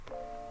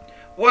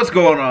What's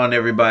going on,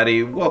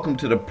 everybody? Welcome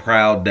to the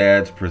Proud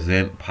Dads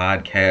Present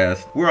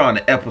podcast. We're on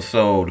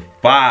episode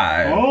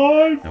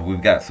 5, and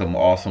we've got some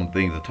awesome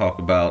things to talk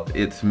about.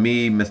 It's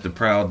me, Mr.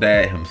 Proud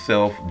Dad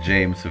himself,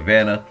 James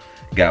Savannah.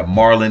 Got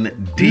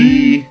Marlon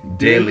D.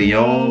 De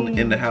Leon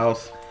in the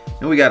house,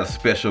 and we got a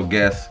special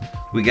guest.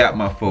 We got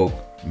my folk,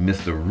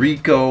 Mr.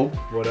 Rico,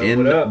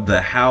 in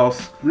the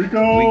house.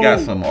 Rico! We got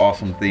some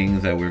awesome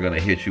things that we're going to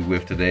hit you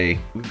with today.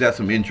 We've got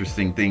some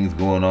interesting things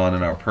going on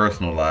in our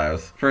personal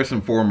lives. First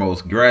and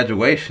foremost,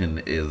 graduation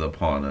is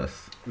upon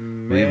us.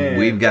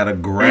 We've got a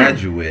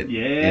graduate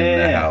in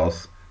the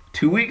house.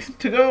 2 weeks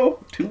to go?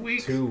 2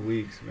 weeks? 2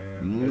 weeks,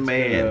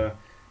 man.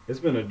 It's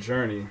been a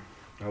journey.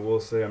 I will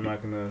say I'm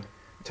not going to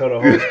tell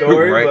the whole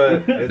story,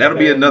 right? But that'll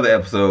be another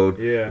episode.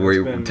 Yeah,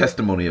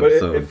 testimony but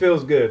episode. It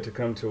feels good to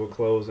come to a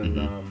close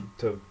and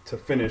to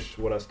finish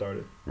what I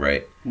started.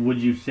 Right. Would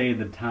you say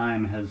the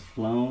time has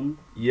flown?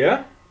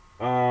 Yeah.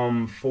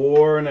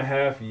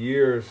 4.5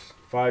 years,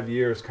 5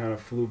 years kind of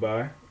flew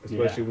by,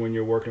 especially when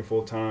you're working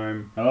full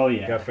time. Oh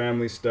yeah. Got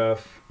family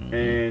stuff,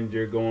 and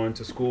you're going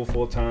to school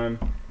full time.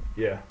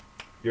 Yeah.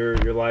 Your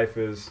life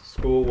is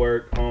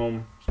schoolwork,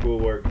 home,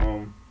 schoolwork,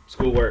 home.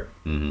 Schoolwork.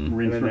 Rinse,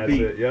 and then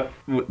repeat. that's it. Yep.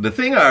 The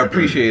thing I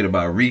appreciate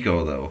about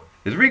Rico, though,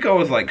 is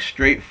Rico is like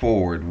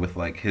straightforward with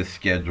like his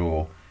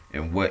schedule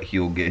and what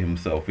he'll get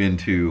himself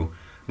into.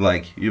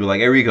 Like, you're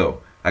like, hey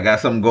Rico, I got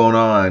something going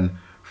on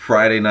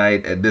Friday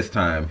night at this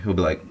time. He'll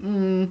be like,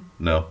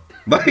 no.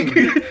 Like,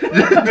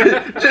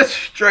 just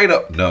straight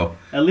up, no.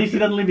 At least he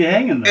doesn't leave you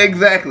hanging though.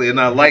 Exactly, and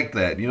I like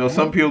that. You know,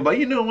 some people are like,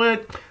 you know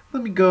what?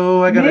 Let me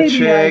go. I gotta Maybe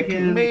check. I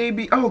can.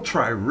 Maybe I'll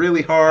try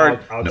really hard.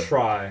 I'll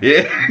try.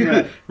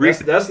 Yeah.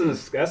 That's an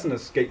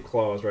escape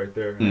clause right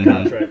there in the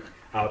contract.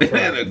 I'll try.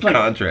 It's like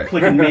contract.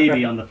 clicking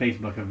maybe on the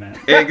Facebook event.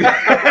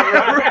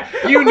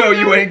 You know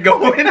you ain't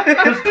going.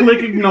 Just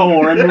click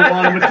ignore and move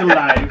on with your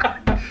life.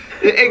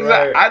 Exactly.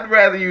 Right. I'd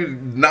rather you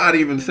not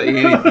even say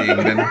anything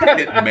than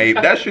hit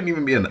maybe. That shouldn't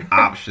even be an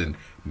option.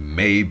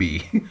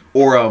 Maybe.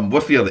 Or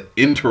what's the other?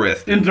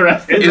 Interested.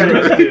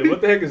 Interested.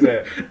 What the heck is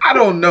that? I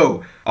don't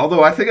know.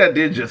 Although I think I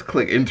did just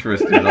click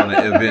interested on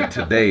an event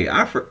today.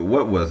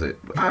 What was it?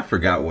 I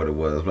forgot what it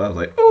was, but I was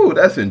like, "Oh,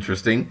 that's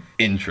interesting."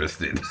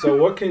 Interested. So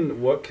what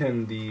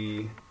can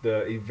the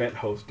event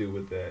host do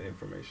with that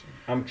information?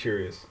 I'm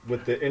curious.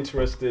 With the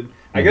interested,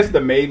 I guess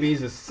the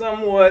maybes is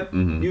somewhat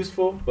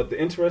useful, but the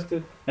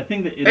interested. I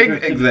think the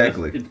interested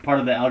Exactly. it's part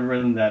of the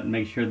algorithm that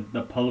makes sure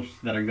the posts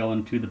that are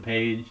going to the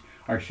page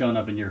are showing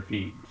up in your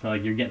feed. So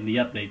like you're getting the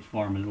updates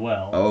for them as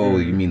well. Oh,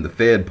 you mean the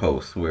Fed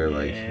post where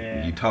like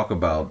you talk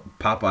about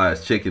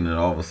Popeye's chicken and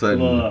all of a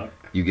sudden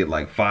you get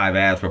like 5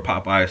 ads for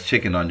Popeye's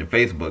chicken on your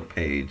Facebook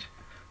page.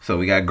 So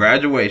we got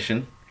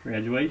graduation.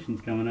 Graduation's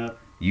coming up.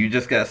 You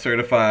just got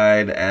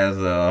certified as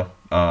a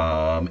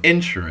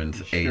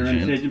insurance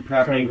agent.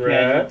 Property and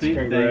casualty.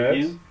 Congrats.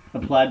 Thank you.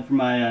 Applied for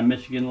my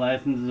Michigan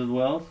licenses as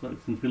well. So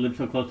since we live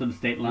so close to the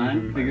state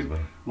line, figured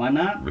why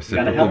not? Gotta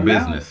Reciprocal help 'em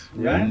business.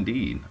 out, right?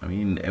 Indeed. I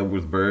mean,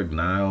 Edwardsburg,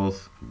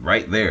 Niles,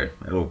 right there.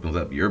 That opens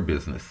up your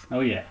business. Oh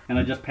yeah, and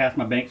I just passed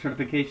my bank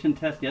certification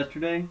test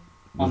yesterday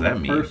What on does the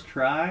that mean? first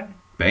try.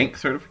 Bank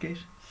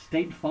certification?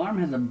 State Farm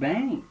has a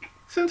bank.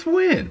 Since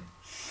when?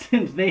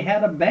 Since they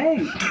had a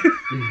bank.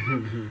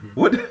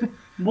 What?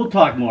 We'll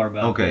talk more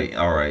about Okay,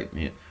 all right.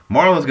 Yeah.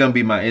 Marlon's going to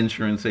be my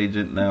insurance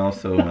agent now,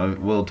 so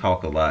we'll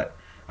talk a lot.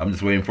 I'm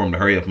just waiting for him to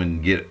hurry up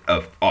and get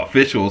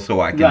official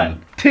so I can Right.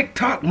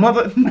 TikTok,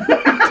 mother.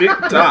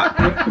 TikTok.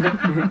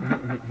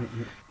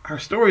 Our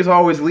stories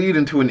always lead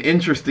into an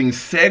interesting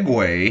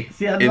segue.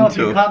 See, I don't know if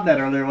you caught that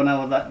earlier when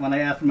I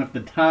asked him if the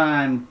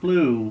time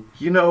flew.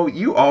 You know,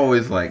 you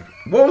always like,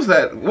 what was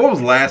that? What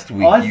was last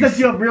week? Oh, I set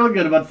you up real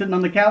good about sitting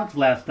on the couch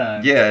last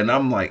time. Yeah, and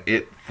I'm like,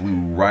 it flew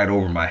right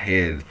over my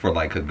head for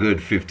like a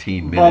good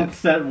 15 Bump minutes.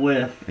 set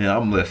with. And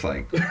I'm just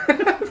like,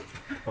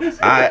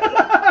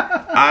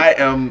 I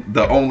am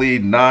the only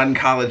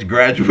non-college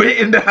graduate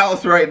in the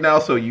house right now,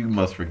 so you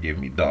must forgive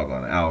me,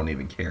 doggone it. I don't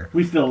even care.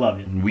 We still love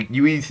you.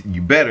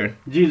 You better.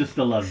 Jesus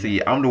still loves you.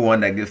 See, I'm the one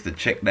that gets to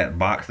check that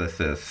box that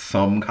says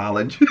some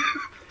college.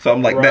 So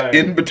I'm like that Right.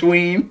 in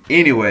between.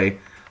 Anyway,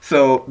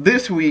 so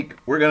this week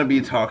we're going to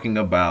be talking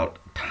about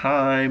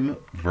time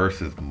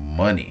versus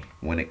money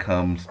when it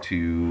comes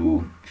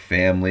to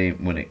family,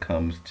 when it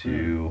comes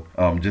to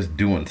just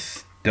doing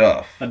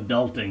stuff.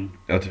 Adulting.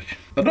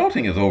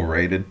 Adulting is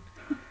overrated.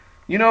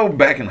 You know,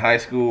 back in high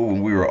school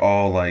when we were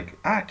all like,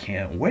 I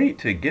can't wait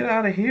to get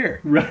out of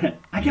here. Right.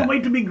 I can't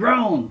wait to be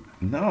grown.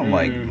 No, I'm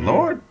like,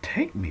 Lord,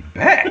 take me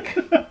back.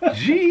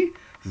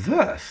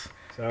 Jesus.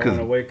 So I want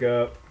to wake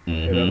up,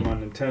 hit up my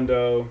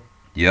Nintendo,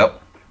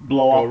 Yep.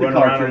 Blow go off the run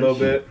around a cartridge. little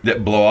bit.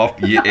 That blow off.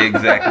 Yeah,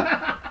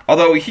 exactly.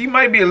 Although he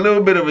might be a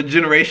little bit of a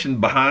generation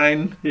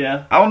behind.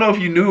 Yeah. I don't know if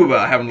you knew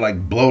about having to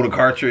like blow the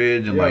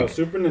cartridge and Yo, like.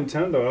 Super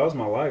Nintendo, that was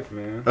my life,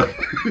 man.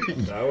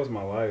 That was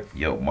my life.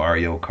 Yo,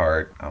 Mario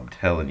Kart. I'm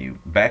telling you,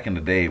 back in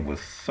the day it was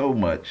so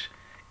much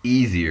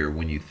easier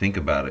when you think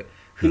about it.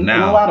 'Cause In a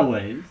now lot of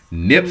ways.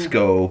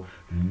 NIPSCO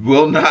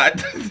will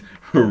not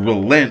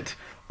relent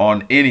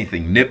on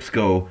anything.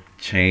 NIPSCO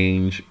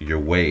change your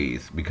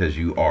ways because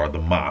you are the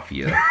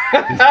mafia.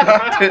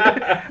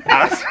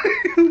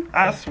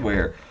 I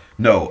swear.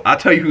 No, I'll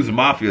tell you who's the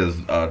mafia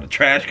is the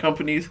trash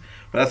companies.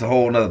 But that's a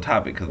whole nother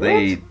topic because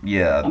I'm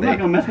not going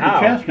to mess with the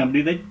trash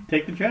company. They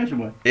take the trash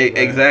away.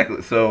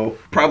 Exactly. So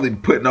probably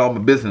putting all my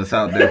business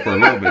out there for a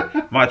little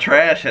bit. My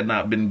trash had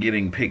not been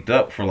getting picked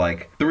up for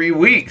like 3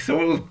 weeks.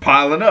 So it was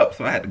piling up.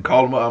 So I had to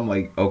call them up. I'm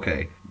like,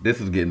 okay, this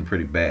is getting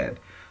pretty bad.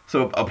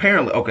 So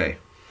apparently, okay,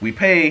 we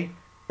pay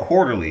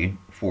quarterly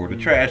for the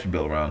trash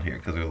bill around here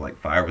because there's like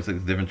 5 or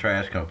 6 different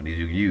trash companies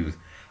you can use.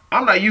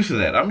 I'm not used to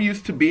that. I'm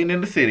used to being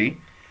in the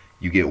city.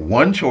 You get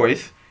one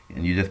choice.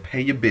 And you just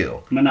pay your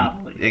bill.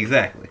 Monopoly.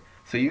 Exactly.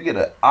 So you get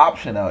an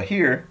option out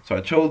here. So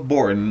I chose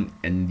Borton,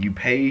 and you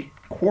pay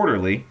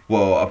quarterly.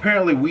 Well,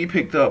 apparently we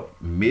picked up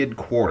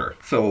mid-quarter.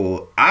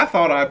 So I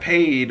thought I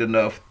paid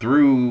enough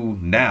through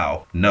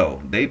now.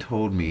 No, they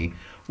told me,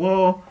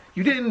 well,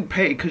 you didn't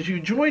pay because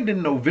you joined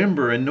in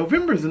November, and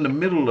November's in the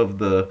middle of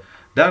the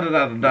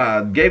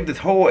da-da-da-da-da. Gave this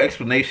whole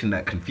explanation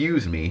that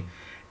confused me.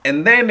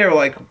 And then they were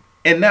like,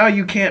 and now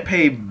you can't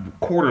pay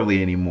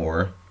quarterly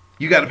anymore.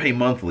 You got to pay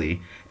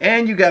monthly,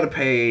 and you got to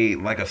pay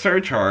like a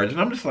surcharge.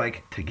 And I'm just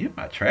like, to get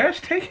my trash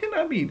taken?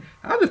 I mean,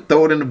 I'll just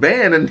throw it in the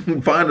van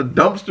and find a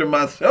dumpster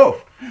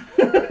myself.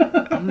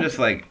 I'm just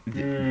like,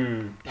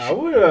 I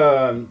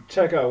would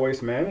check out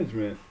Waste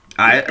Management.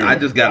 I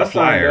just got a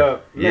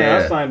flyer.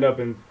 I signed up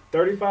in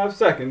 35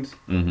 seconds.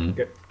 Mm-hmm.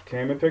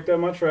 Came and picked up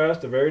my trash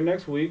the very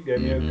next week.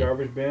 Gave me a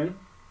garbage bin.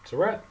 It's a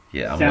wrap.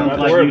 Yeah, sounds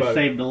like you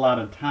saved a lot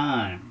of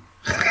time.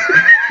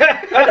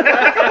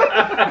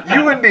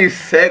 You and these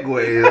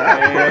segues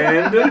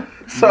and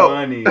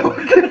money.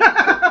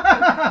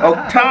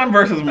 Time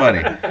versus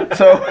money.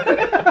 So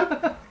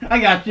I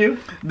got you.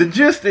 The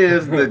gist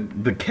is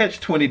the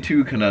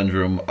catch-22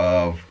 conundrum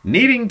of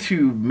needing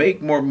to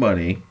make more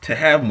money to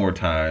have more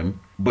time,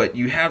 but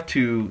you have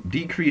to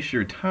decrease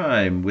your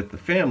time with the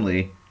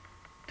family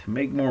to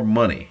make more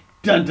money.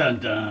 Dun dun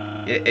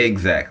dun.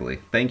 Exactly.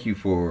 Thank you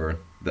for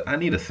I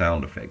need a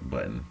sound effect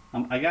button.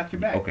 I got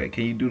your back. Okay,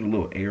 can you do the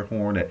little air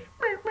horn that...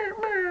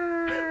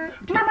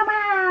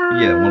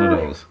 Yeah, one of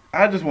those.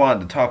 I just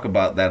wanted to talk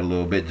about that a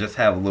little bit, just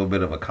have a little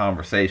bit of a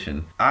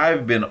conversation.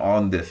 I've been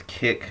on this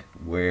kick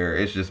where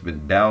it's just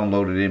been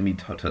downloaded in me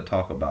to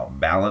talk about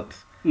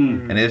balance.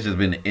 And it's just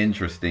been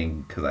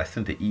interesting because I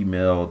sent an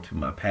email to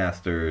my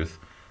pastors,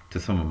 to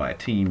some of my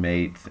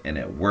teammates, and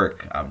at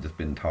work, I've just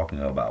been talking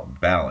about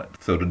balance.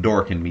 So the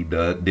dork in me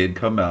did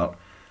come out.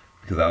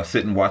 Because I was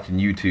sitting watching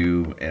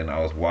YouTube and I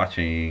was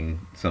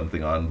watching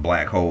something on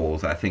black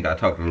holes. I think I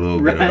talked a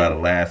little bit about it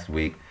last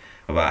week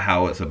about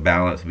how it's a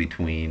balance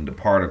between the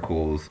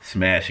particles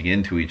smashing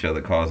into each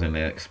other causing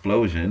an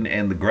explosion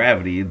and the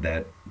gravity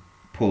that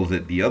pulls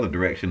it the other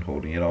direction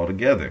holding it all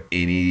together.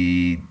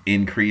 Any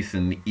increase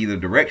in either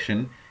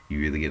direction,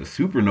 you either get a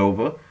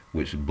supernova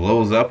which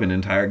blows up an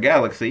entire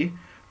galaxy,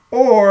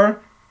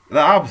 or the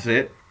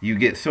opposite, you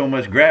get so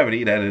much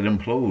gravity that it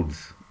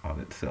implodes on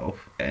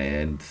itself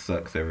and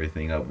sucks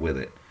everything up with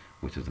it,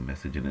 which is a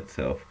message in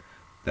itself.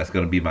 That's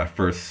going to be my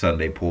first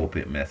Sunday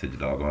pulpit message,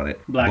 doggone it.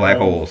 Black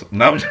holes.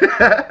 No,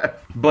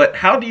 but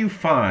how do you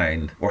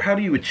find, or how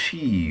do you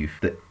achieve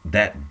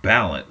that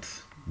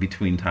balance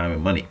between time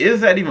and money? Is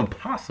that even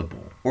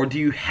possible? Or do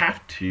you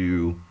have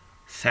to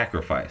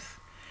sacrifice?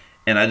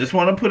 And I just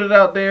want to put it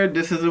out there,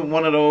 this isn't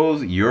one of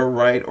those you're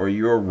right or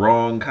you're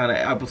wrong kind of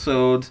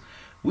episodes.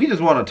 We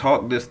just want to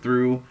talk this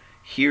through,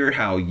 hear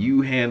how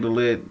you handle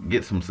it,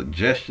 get some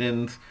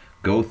suggestions,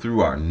 go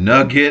through our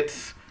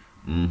nuggets.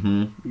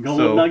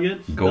 Gold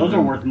nuggets? Those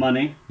are worth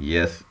money.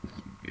 Yes.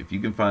 If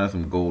you can find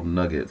some gold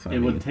nuggets. It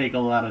would take a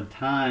lot of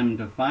time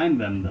to find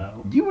them,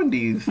 though. You and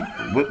these,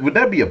 would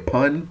that be a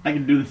pun? I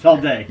can do this all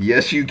day.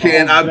 Yes, you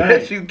can. I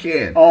bet you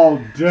can. All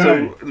day.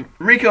 So,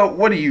 Rico,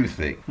 what do you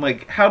think?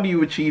 Like, how do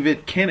you achieve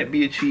it? Can it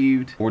be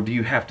achieved? Or do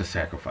you have to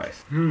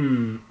sacrifice?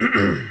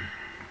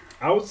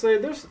 I would say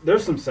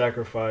there's some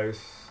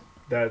sacrifice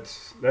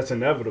that's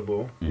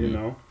inevitable, you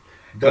know.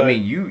 But, I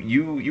mean,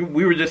 you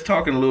we were just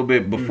talking a little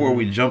bit before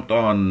we jumped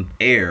on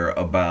air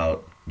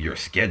about your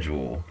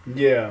schedule.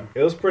 Yeah,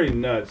 it was pretty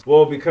nuts.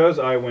 Well, because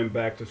I went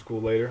back to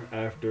school later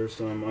after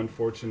some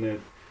unfortunate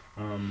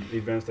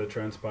events that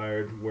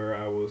transpired where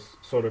I was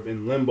sort of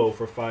in limbo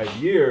for 5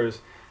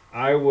 years,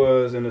 I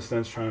was, in a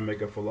sense, trying to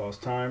make up for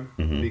lost time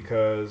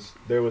because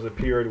there was a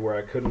period where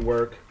I couldn't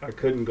work, I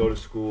couldn't go to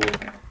school,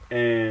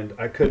 and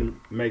I couldn't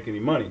make any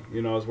money.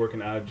 You know, I was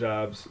working odd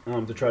jobs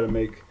to try to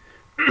make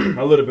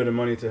a little bit of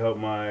money to help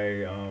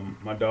my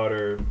my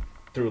daughter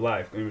through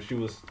life. I mean, she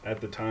was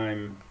at the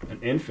time an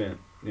infant,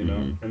 you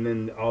know, and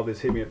then all this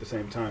hit me at the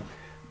same time.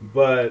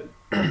 But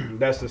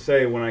that's to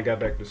say, when I got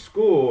back to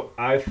school,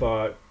 I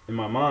thought in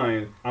my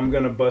mind, I'm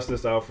going to bust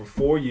this out for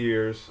 4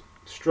 years,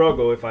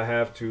 struggle if I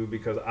have to,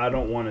 because I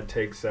don't want to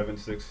take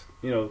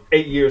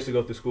 8 years to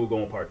go through school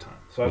going part-time.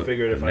 So I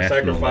figured if I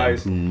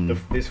sacrifice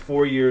this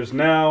 4 years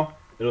now,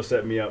 it'll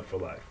set me up for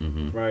life,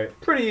 right?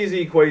 Pretty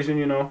easy equation,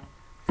 you know.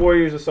 4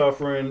 years of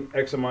suffering,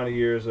 X amount of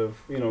years of,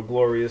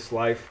 glorious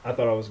life. I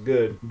thought I was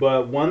good.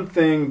 But one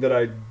thing that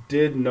I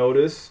did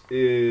notice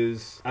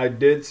is I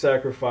did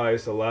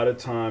sacrifice a lot of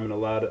time and a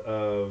lot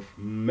of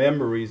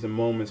memories and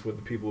moments with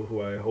the people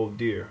who I hold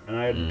dear. And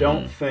I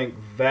don't think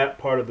that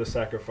part of the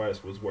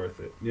sacrifice was worth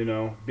it,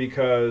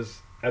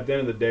 because at the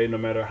end of the day, no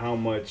matter how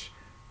much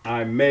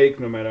I make,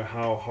 no matter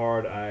how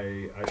hard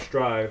I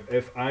strive,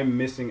 if I'm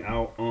missing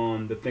out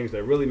on the things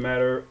that really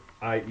matter,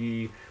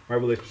 i.e. my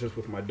relationships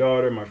with my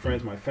daughter, my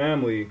friends, my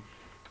family,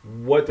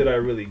 what did I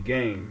really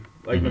gain?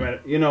 Like, no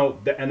matter,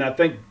 and I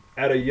think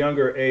at a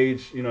younger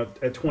age,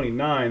 at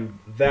 29,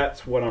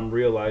 that's what I'm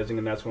realizing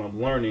and that's what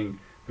I'm learning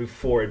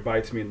before it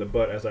bites me in the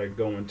butt as I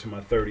go into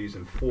my 30s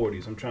and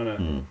 40s. I'm trying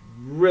to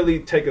really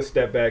take a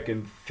step back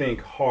and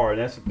think hard.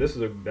 And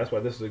that's why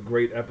this is a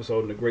great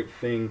episode and a great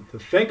thing to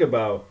think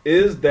about.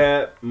 Is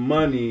that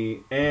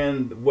money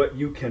and what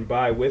you can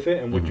buy with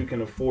it and what you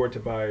can afford to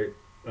buy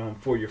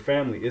for your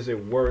family, is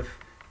it worth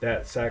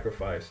that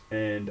sacrifice?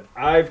 And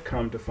I've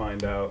come to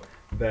find out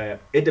that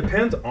it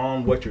depends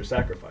on what you're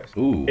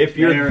sacrificing. If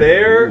you're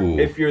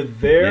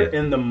there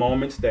in the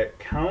moments that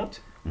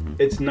count,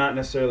 it's not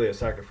necessarily a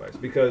sacrifice,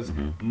 because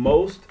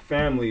most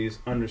families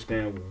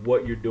understand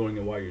what you're doing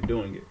and why you're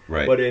doing it.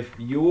 Right. But if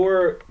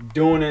you're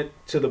doing it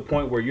to the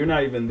point where you're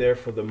not even there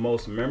for the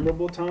most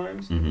memorable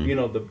times,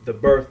 the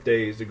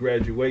birthdays, the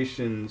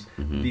graduations,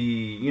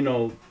 the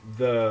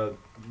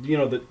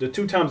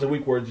 2 times a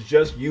week where it's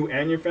just you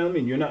and your family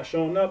and you're not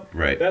showing up,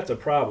 right, that's a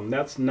problem.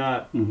 That's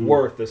not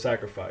worth the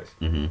sacrifice.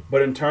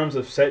 But in terms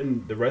of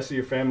setting the rest of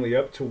your family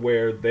up to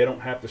where they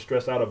don't have to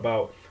stress out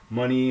about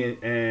money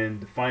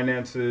and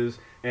finances,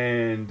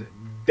 and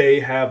they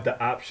have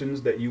the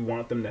options that you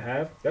want them to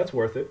have, that's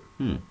worth it.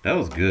 That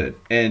was good.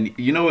 And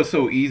it's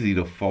so easy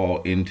to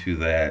fall into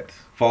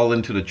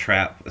the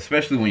trap,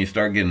 especially when you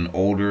start getting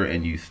older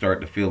and you start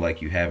to feel like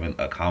you haven't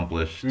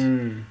accomplished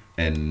and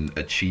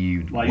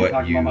achieved what you... You're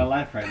talking about my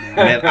life right now.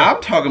 Man,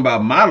 I'm talking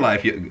about my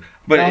life.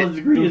 But college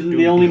degree isn't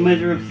the only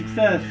measure of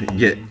success.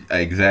 Yeah,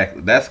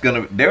 exactly. That's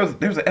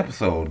there's an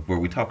episode where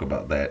we talk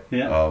about that,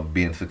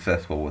 being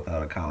successful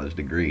without a college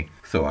degree.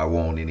 So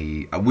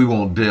we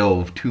won't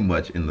delve too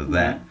much into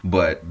that.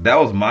 But that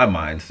was my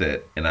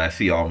mindset, and I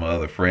see all my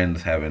other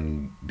friends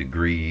having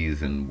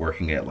degrees and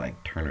working at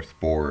like Turner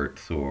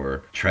Sports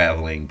or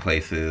traveling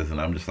places, and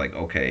I'm just like,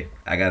 okay,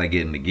 I gotta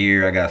get into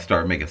gear. I gotta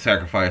start making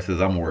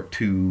sacrifices. I'm gonna work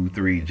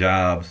 2-3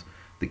 jobs.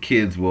 The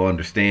kids will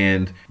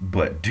understand,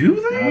 but do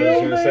they? I was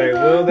going to say,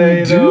 will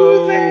they?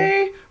 Do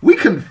they? We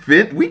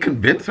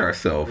convince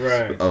ourselves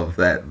of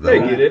that, though. They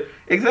get it.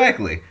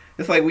 Exactly.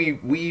 It's like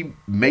we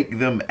make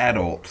them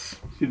adults.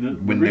 See,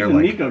 when the they're reason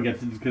like, Nico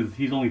gets it is because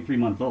he's only 3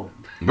 months old.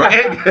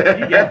 Right?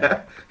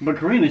 Yeah. But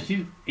Karina,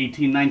 she's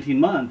 18, 19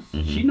 months.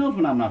 She knows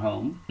when I'm not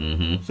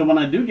home. So when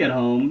I do get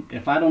home,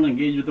 if I don't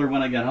engage with her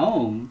when I get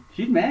home,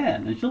 she's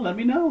mad and she'll let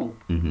me know.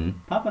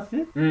 Papa,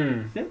 sit.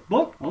 Sit.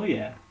 Book. Oh,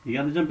 yeah. You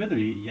got to jump in there.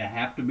 You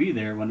have to be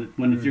there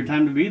when it's your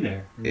time to be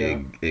there. Yeah.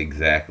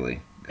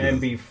 Exactly.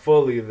 And be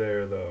fully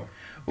there, though.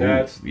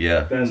 That's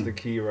the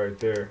key right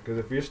there. Because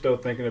if you're still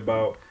thinking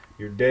about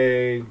your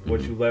day,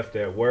 what you left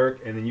at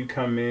work, and then you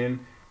come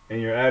in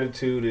and your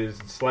attitude is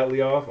slightly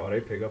off,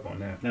 they pick up on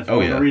that. That's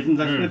one of the reasons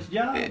I switched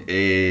jobs.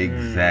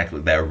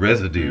 Exactly. That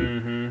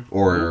residue.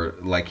 Or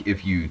like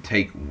if you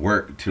take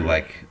work to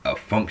like a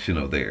function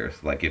of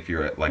theirs, like if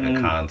you're at like a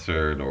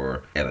concert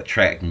or at a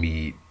track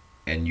meet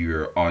and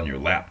you're on your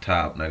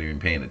laptop, not even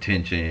paying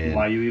attention.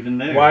 Why are you even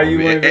there? Why are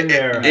you even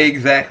there?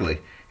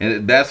 Exactly.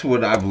 And that's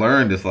what I've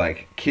learned is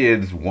like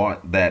kids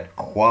want that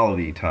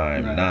quality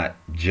time, not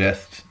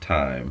just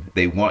time.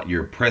 They want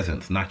your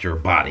presence, not your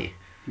body.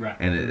 Right.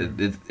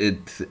 And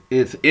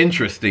it's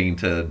interesting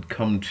to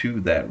come to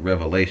that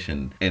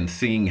revelation and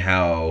seeing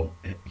how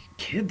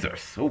kids are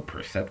so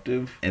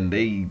perceptive and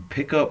they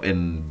pick up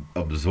and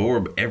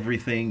absorb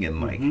everything and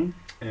like...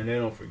 And they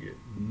don't forget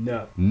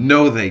nothing.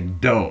 No, they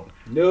don't.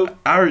 Nope.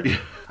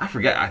 I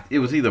forgot. It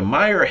was either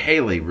Maya or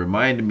Haley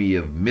reminded me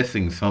of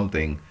missing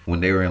something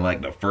when they were in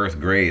like the 1st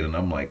grade. And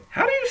I'm like,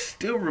 how do you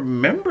still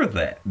remember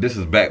that? This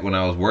is back when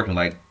I was working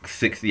like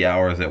 60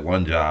 hours at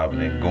one job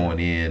and then going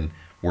in,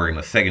 working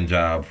a second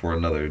job for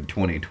another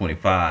 20,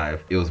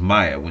 25. It was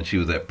Maya when she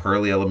was at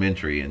Pearly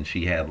Elementary and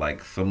she had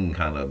like some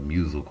kind of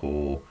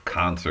musical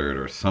concert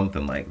or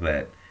something like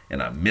that.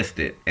 And I missed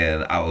it.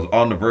 And I was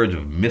on the verge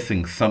of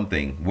missing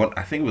something.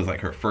 I think it was like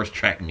her first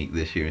track meet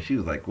this year. And she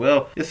was like,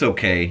 well, it's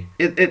okay.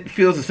 It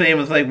feels the same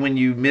as like when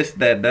you missed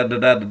that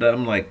da-da-da-da-da.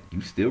 I'm like,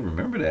 you still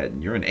remember that?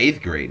 And you're in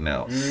 8th grade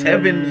now.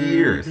 7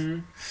 years.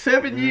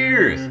 7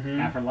 years.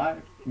 Half her life.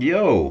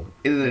 Yo,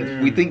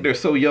 we think they're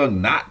so young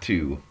not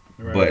to.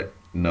 Right. But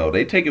no,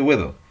 they take it with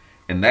them.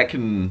 And that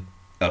can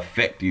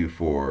affect you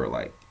for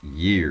like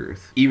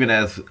years. Even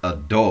as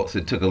adults,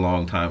 it took a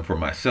long time for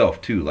myself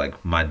too.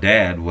 Like my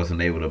dad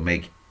wasn't able to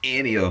make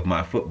any of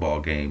my football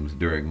games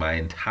during my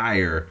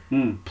entire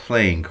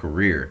playing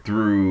career.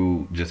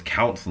 Through just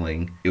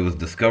counseling, it was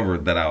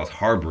discovered that I was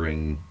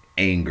harboring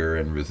anger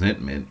and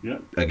resentment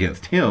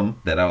against him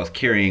that I was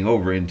carrying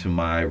over into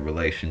my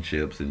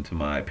relationships, into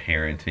my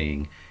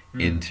parenting,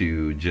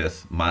 into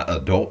just my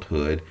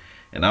adulthood.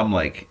 And I'm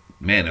like,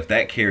 man, if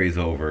that carries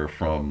over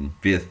from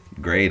 5th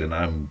grade and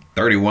I'm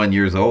 31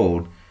 years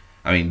old,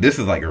 I mean, this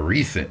is like a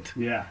recent.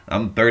 Yeah.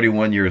 I'm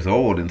 31 years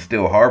old and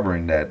still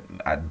harboring that.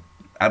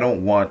 I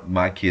don't want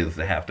my kids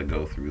to have to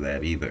go through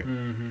that either.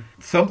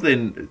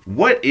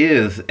 What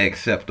is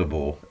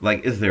acceptable?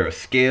 Like, is there a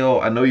scale?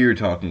 I know you're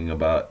talking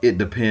about it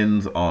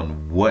depends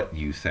on what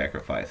you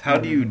sacrifice. How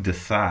do you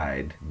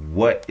decide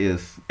what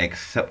is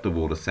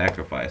acceptable to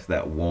sacrifice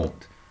that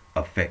won't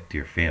affect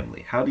your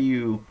family? How do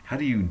you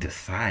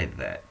decide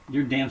that?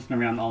 You're dancing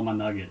around all my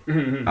nuggets.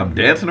 I'm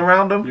dancing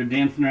around them? You're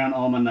dancing around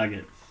all my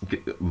nuggets.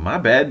 My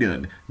bad,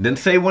 then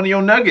say one of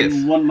your nuggets.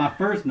 My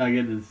first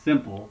nugget is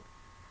simple.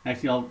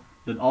 Actually,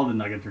 all the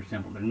nuggets are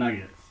simple. They're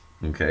nuggets.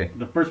 Okay.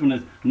 The first one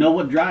is know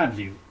what drives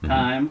you,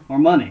 time or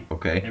money.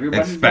 Okay.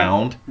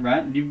 Expound.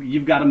 Right?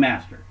 You've got to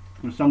master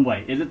in some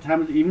way. Is it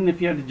time? Even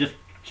if you have to just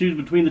choose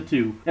between the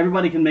two,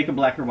 everybody can make a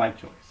black or white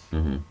choice.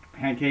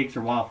 Pancakes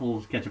or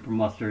waffles, ketchup or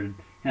mustard,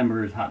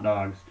 hamburgers, hot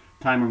dogs,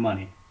 time or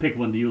money. Pick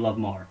one. Do you love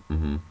more?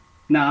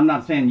 Now, I'm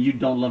not saying you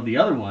don't love the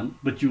other one,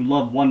 but you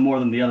love one more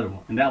than the other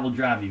one, and that will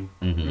drive you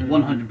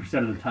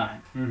 100% of the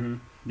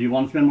time. Do you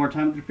want to spend more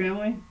time with your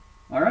family?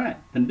 All right,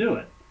 then do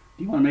it.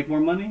 Do you want to make more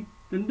money?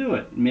 Then do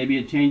it. Maybe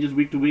it changes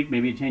week to week.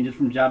 Maybe it changes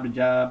from job to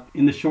job.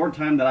 In the short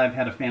time that I've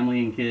had a family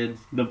and kids,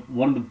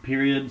 one of the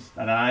periods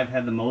that I've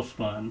had the most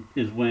fun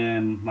is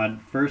when my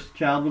first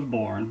child was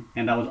born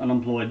and I was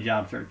unemployed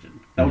job searching.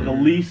 That was the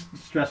least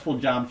stressful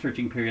job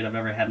searching period I've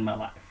ever had in my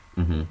life.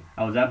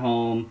 I was at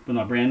home with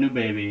my brand new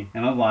baby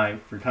and my wife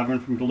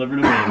recovering from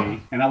delivering a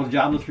baby, and I was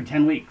jobless for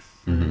 10 weeks.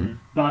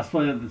 But I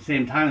suppose at the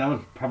same time, that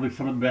was probably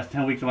some of the best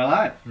 10 weeks of my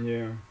life.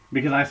 Yeah.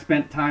 Because I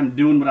spent time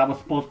doing what I was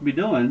supposed to be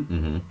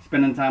doing,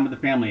 spending time with the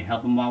family,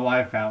 helping my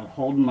wife out,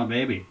 holding my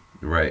baby.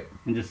 Right.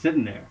 And just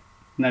sitting there.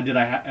 Now, did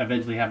I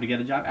eventually have to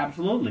get a job?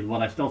 Absolutely.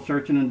 Was I still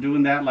searching and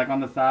doing that, like on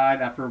the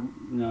side after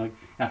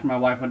my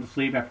wife went to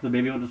sleep, after the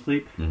baby went to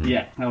sleep?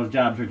 Yeah, I was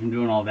job searching,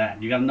 doing all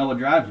that. You got to know what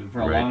drives you. For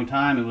a long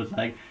time, it was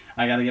like,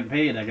 I got to get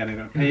paid,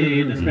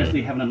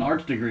 especially having an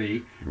arts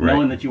degree,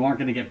 knowing that you aren't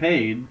going to get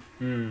paid.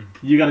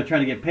 You got to try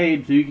to get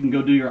paid so you can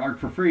go do your art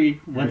for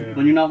free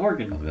when you're not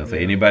working. I was going to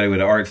say, anybody with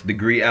an arts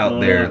degree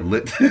out there,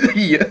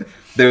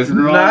 there's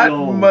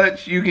not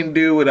much you can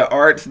do with an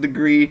arts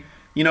degree.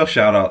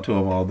 Shout out to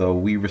them, although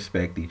we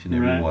respect each and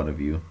every one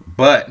of you.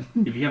 But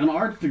if you have an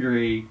arts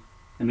degree,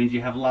 that means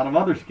you have a lot of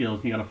other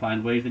skills. You got to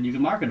find ways that you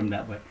can market them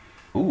that way.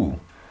 Ooh.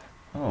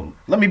 Oh,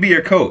 let me be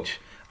your coach.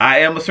 I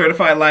am a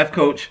certified life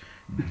coach.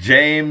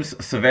 James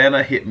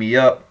Savannah, hit me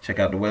up. Check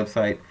out the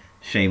website.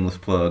 Shameless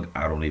plug.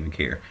 I don't even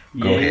care.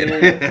 Go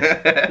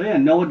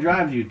ahead. Know what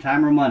drives you,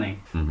 time or money.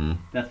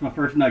 That's my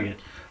first nugget.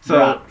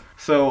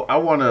 So I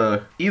want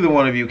to, either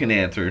one of you can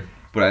answer,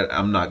 but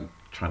I'm not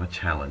trying to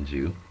challenge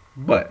you.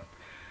 But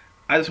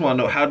I just want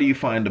to know, how do you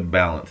find a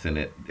balance in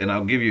it? And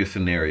I'll give you a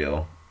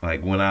scenario.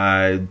 Like when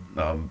I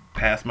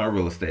passed my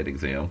real estate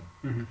exam,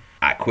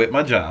 I quit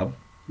my job,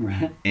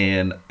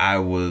 and I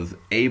was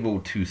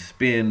able to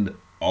spend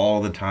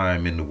all the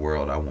time in the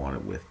world I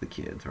wanted with the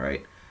kids,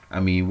 right? I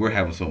mean, we're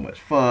having so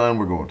much fun.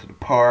 We're going to the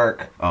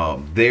park.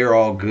 They're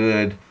all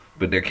good.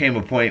 But there came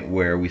a point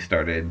where we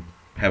started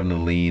having to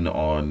lean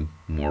on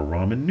more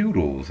ramen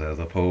noodles as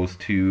opposed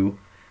to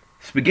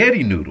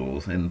spaghetti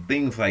noodles and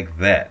things like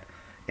that.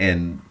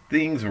 And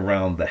things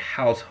around the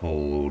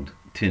household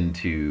tend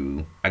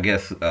to, I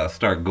guess,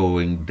 start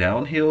going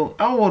downhill.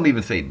 I won't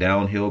even say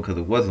downhill because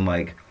it wasn't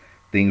like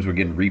things were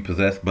getting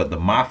repossessed, but the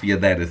mafia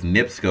that is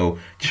NIPSCO,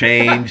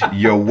 change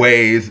your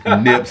ways,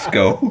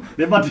 NIPSCO.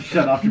 They're about to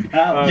shut off your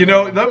power.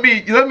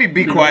 Let me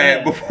be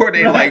quiet before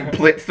they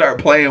start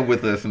playing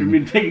with us. And we've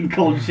been taking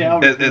cold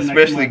showers.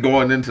 Especially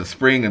going into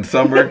spring and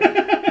summer.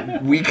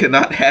 We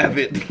cannot have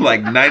it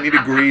like 90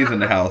 degrees in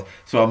the house.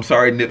 So I'm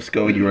sorry,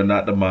 NIPSCO, you are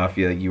not the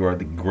mafia. You are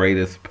the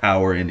greatest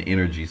power and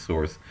energy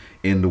source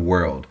in the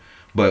world.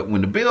 But when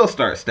the bills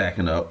start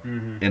stacking up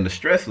and the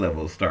stress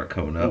levels start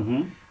coming up,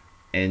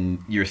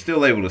 and you're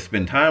still able to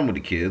spend time with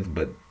the kids,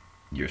 but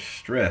you're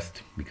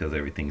stressed because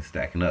everything's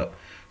stacking up.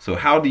 So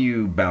how do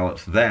you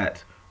balance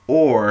that?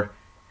 Or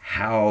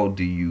how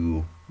do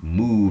you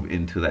move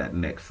into that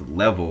next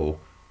level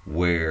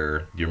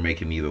where you're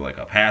making either like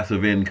a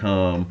passive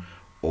income,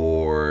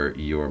 or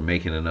you're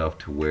making enough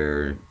to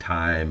where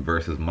time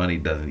versus money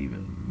doesn't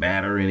even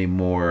matter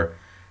anymore?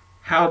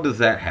 How does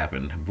that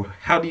happen?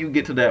 How do you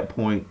get to that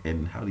point,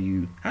 and how do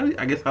you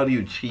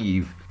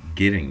achieve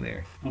getting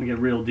there? I'm going to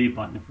get real deep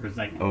on it for a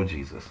second. Oh,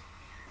 Jesus.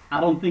 I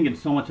don't think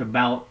it's so much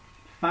about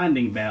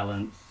finding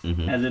balance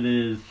as it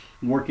is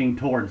working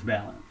towards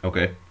balance.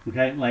 Okay.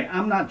 Like,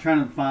 I'm not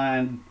trying to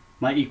find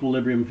my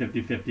equilibrium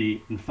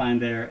 50-50 and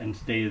find there and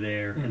stay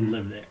there and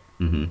live there.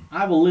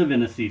 I will live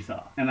in a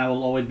seesaw, and I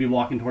will always be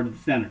walking towards the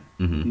center.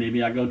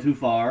 Maybe I go too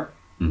far.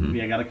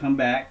 Maybe I got to come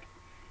back,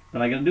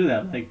 but I got to do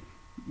that. Like,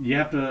 you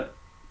have to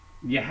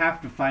you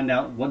have to find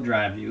out what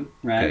drives you,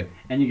 right? Okay.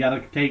 And you got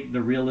to take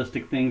the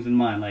realistic things in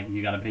mind, like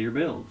you got to pay your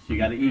bills, you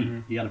got to eat,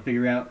 you got to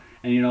figure out,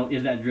 and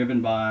is that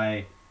driven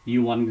by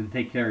you wanting to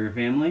take care of your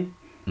family,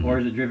 or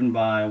is it driven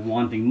by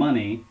wanting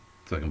money?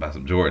 So I can buy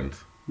some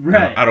Jordans.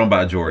 Right. I don't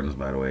buy Jordans,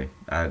 by the way.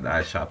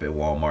 I shop at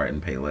Walmart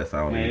and Payless. I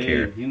don't even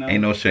care.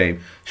 Ain't no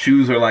shame.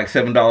 Shoes are like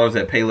 $7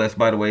 at Payless,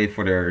 by the way,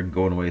 for their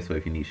going away. So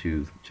if you need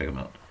shoes, check them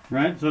out.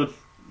 Right. So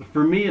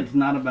for me, it's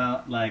not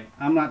about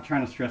I'm not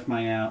trying to stress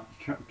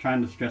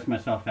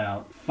myself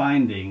out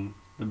finding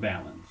the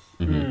balance.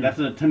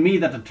 To me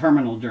that's a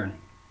terminal journey.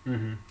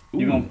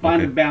 You're gonna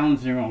find the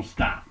balance and you're gonna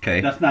stop.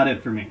 Okay. That's not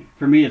it for me.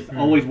 For me, it's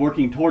always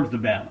working towards the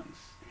balance.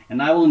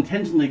 And I will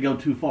intentionally go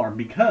too far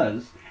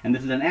because, and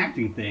this is an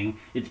acting thing,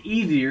 it's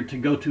easier to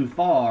go too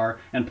far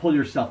and pull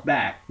yourself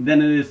back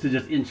than it is to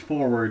just inch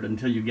forward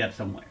until you get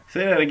somewhere.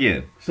 Say that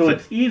again. So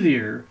it's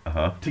easier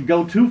to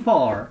go too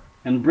far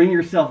and bring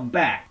yourself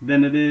back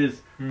than it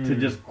is to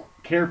just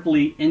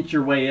carefully inch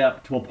your way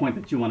up to a point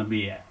that you want to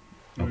be at.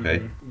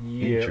 Okay.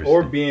 Yeah,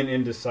 or being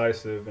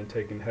indecisive and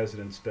taking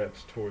hesitant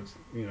steps towards,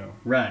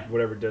 right,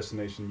 whatever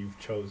destination you've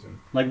chosen.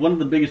 Like one of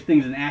the biggest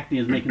things in acting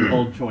is making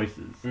bold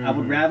choices. I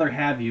would rather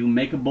have you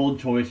make a bold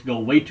choice, go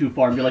way too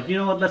far, and be like, you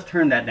know what, let's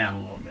turn that down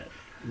a little bit.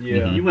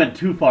 Yeah. You went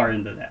too far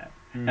into that.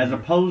 As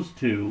opposed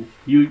to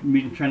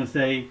me trying to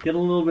say, get a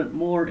little bit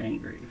more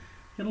angry.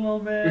 Get a little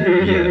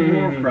bit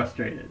more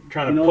frustrated.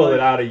 Trying to pull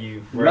it out of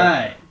you.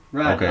 Right.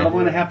 Okay. I don't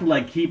want to have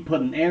to keep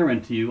putting air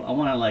into you. I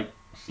want to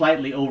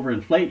slightly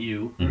overinflate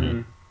you,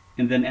 and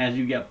then as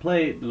you get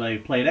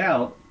played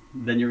out,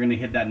 then you're going to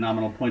hit that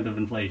nominal point of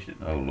inflation.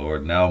 Oh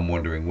Lord, now I'm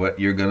wondering what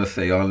you're going to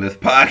say on this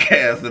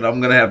podcast that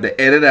I'm going to have to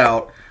edit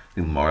out.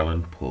 And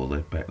Marlon, pull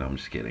it back. No, I'm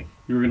just kidding.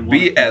 You're going to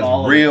be as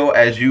real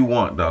as you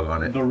want,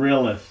 doggone it. The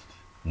realist.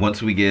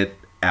 Once we get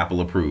Apple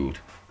approved.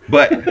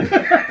 But I'm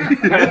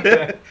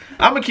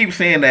going to keep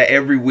saying that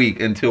every week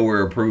until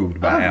we're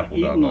approved by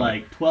Apple. I've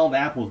eaten 12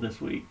 apples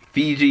this week.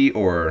 Fiji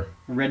or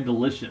Red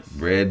Delicious.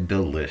 Red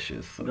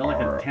Delicious. They're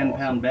like a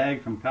 10-pound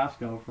bag from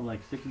Costco for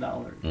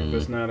 $6. If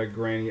it's not a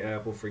granny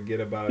apple,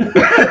 forget about it.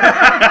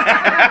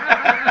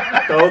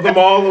 Throw them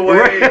all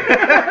away.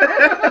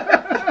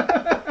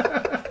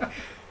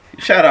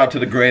 Shout out to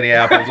the granny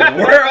apples of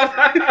the world.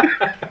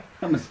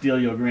 I'm going to steal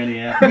your granny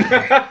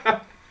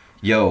apple.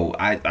 Yo,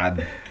 I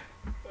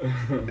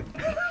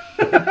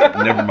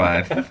never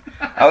mind.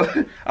 I was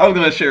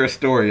gonna share a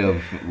story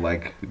of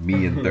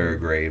me in third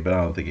grade, but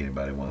I don't think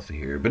anybody wants to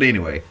hear it. But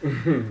anyway,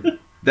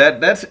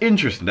 that's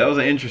interesting. That was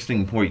an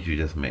interesting point you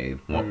just made.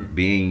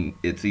 Being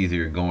it's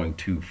easier going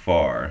too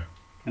far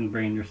and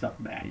bringing yourself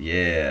back.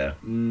 Yeah.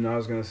 I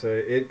was gonna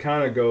say it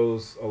kind of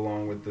goes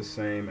along with the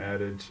same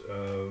adage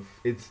of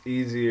it's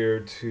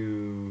easier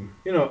to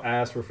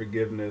ask for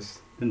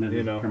forgiveness than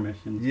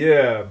permission.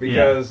 Yeah,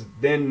 because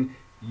then.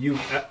 You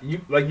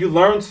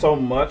learn so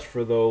much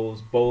for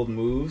those bold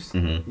moves.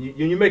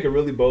 You make a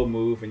really bold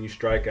move and you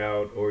strike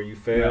out or you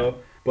fail,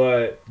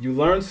 but you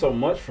learn so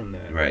much from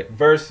that. Right.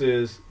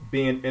 Versus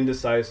being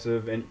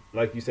indecisive and,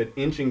 like you said,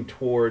 inching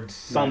towards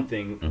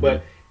something.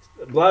 But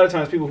a lot of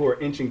times, people who are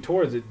inching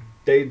towards it,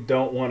 they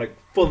don't want to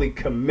fully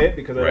commit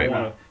because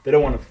they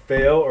don't want to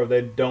fail, or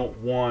they don't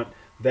want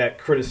that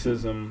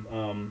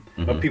criticism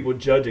of people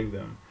judging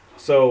them.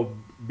 So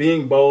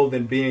being bold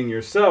and being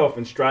yourself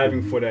and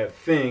striving for that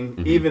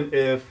thing, even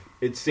if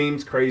it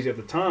seems crazy at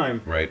the time,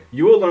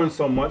 you will learn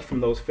so much from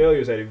those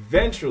failures that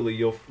eventually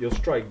you'll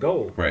strike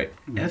gold. Right.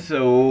 That's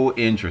so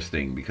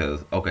interesting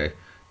because,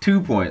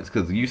 2 points,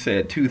 because you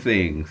said two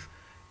things.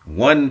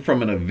 One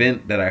from an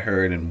event that I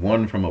heard and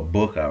one from a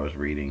book I was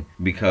reading,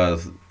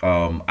 because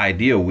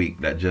Idea Week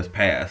that just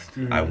passed,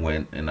 I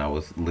went and I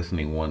was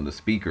listening to one of the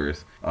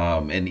speakers,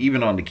 and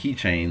even on the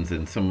keychains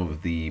and some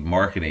of the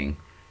marketing,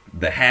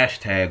 the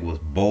hashtag was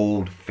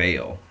bold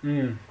fail,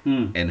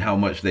 and how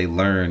much they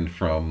learned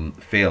from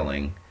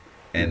failing.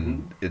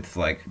 And it's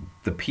like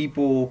the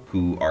people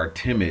who are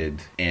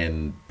timid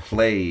and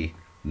play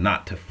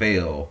not to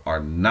fail are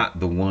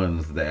not the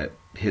ones that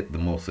hit the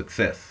most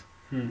success.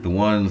 The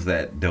ones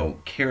that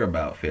don't care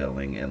about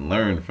failing and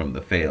learn from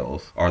the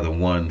fails are the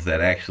ones that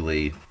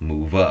actually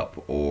move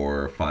up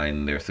or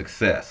find their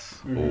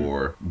success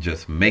or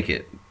just make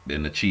it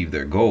and achieve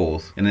their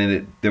goals. And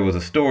then there was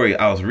a story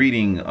I was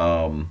reading,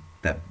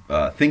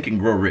 that Think and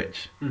Grow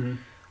Rich.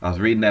 I was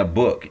reading that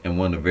book, and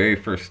one of the very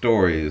first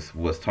stories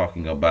was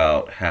talking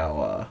about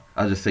how,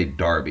 I'll just say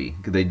Darby,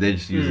 because they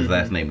just use his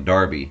last name,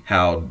 Darby,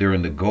 how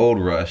during the gold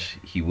rush,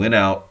 he went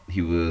out,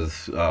 he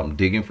was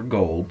digging for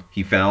gold,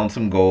 he found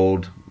some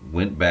gold,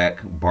 went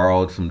back,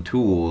 borrowed some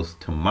tools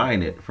to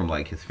mine it from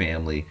his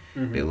family.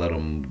 They let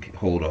him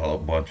hold a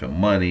bunch of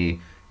money,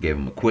 gave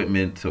him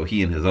equipment, so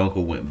he and his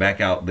uncle went back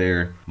out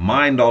there,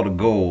 mined all the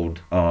gold,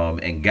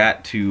 and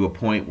got to a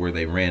point where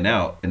they ran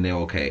out, and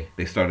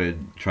they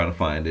started trying to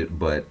find it,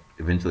 but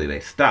eventually they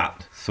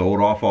stopped,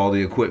 sold off all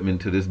the equipment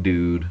to this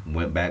dude,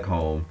 went back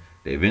home.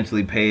 They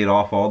eventually paid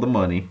off all the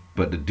money,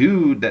 but the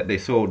dude that they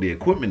sold the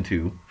equipment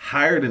to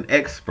hired an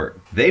expert.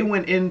 They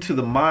went into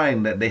the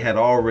mine that they had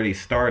already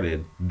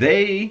started.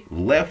 They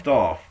left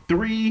off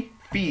 3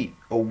 feet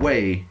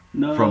away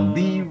No. from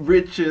the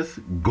richest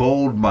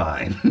gold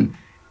mine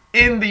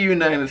in the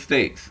United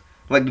States.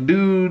 Like, the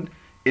dude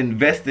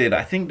invested,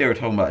 I think they were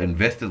talking about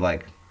invested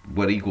like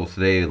what equals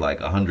today like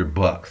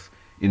 $100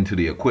 into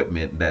the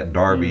equipment that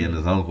Darby and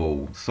his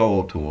uncle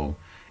sold to him,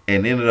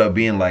 and ended up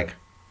being like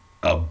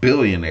a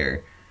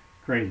billionaire.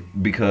 Crazy.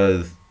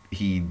 Because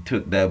he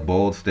took that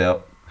bold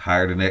step,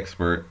 hired an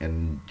expert,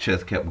 and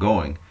just kept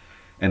going.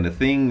 And the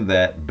thing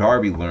that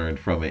Darby learned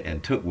from it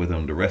and took with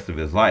him the rest of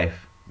his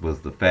life was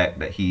the fact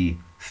that he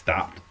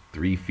stopped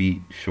 3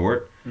 feet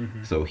short.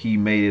 Mm-hmm. So he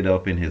made it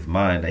up in his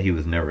mind that he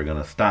was never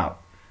going to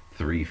stop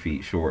 3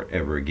 feet short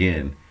ever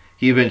again.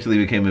 He eventually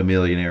became a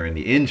millionaire in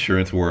the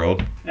insurance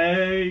world.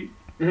 Hey.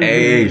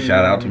 Hey,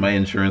 shout out to my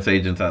insurance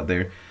agents out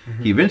there.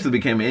 He eventually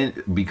became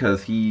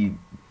because he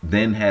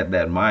then had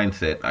that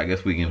mindset. I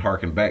guess we can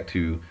harken back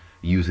to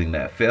using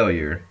that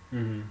failure,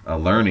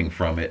 learning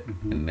from it,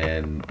 and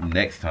then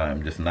next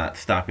time just not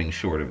stopping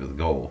short of his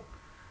goal.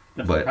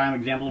 That's a prime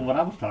example of what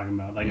I was talking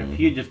about. Like, if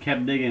he had just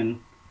kept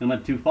digging and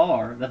went too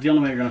far, that's the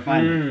only way you're going to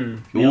find it.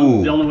 The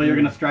only way you're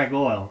going to strike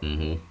oil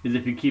is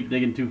if you keep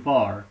digging too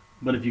far.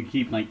 But if you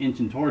keep, like,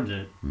 inching towards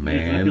it, it's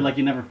going to feel like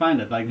you never find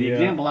it. Like, the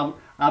example,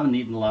 I've been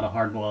eating a lot of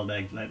hard-boiled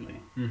eggs lately.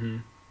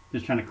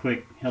 Just trying to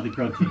quick, healthy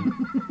protein.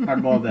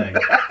 Hard-boiled egg.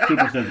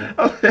 Super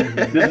simple.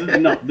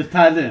 This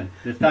ties in.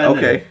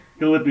 Okay.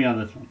 Go with me on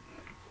this one.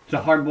 So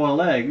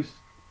hard-boiled eggs,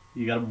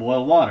 you got to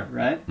boil water,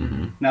 right?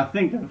 Now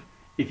think of,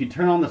 if you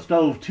turn on the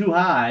stove too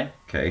high,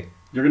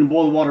 you're going to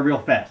boil the water real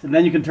fast, and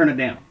then you can turn it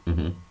down.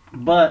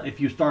 But if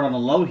you start on a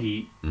low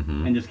heat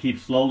and just keep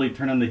slowly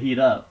turning the heat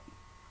up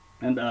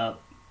and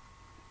up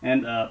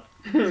and up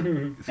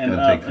it's going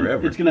to take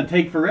forever. It's going to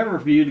take forever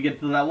for you to get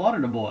to that water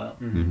to boil.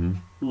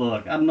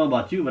 Look, I don't know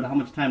about you, but how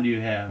much time do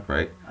you have?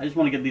 Right. I just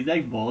want to get these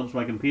eggs boiled so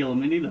I can peel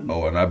them and eat them.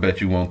 Oh, and I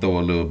bet you won't throw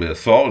a little bit of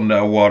salt in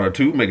that water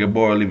too, make it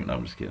boil even. No,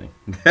 I'm just kidding.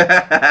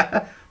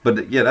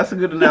 But yeah, that's a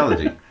good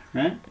analogy.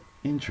 Right?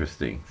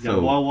 Interesting. You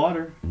gotta boil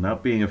water.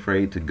 Not being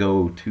afraid to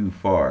go too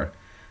far,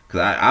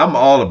 because I'm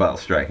all about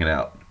striking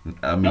out.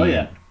 I mean, oh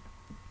yeah.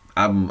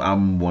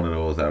 I'm one of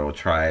those that will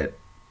try it.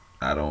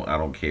 I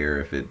don't care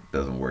if it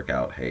doesn't work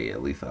out. Hey,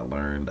 at least I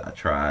learned, I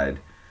tried,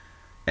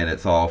 and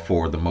it's all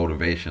for the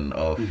motivation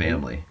of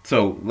family.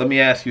 So let me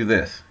ask you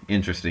this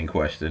interesting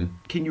question: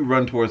 can you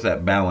run towards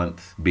that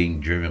balance being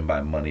driven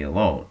by money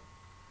alone?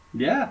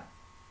 Yeah.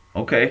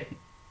 Okay,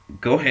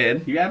 go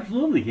ahead. You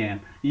absolutely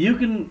can. You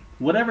can.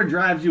 Whatever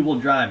drives you will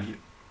drive you.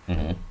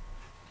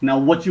 Now,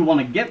 what you want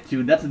to get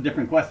to, that's a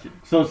different question.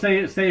 So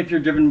say if you're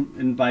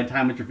driven by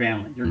time with your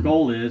family, your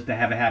goal is to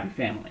have a happy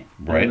family.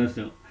 Right.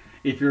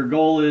 If your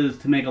goal is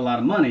to make a lot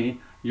of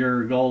money,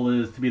 your goal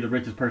is to be the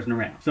richest person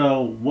around.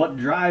 So what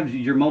drives you,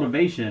 your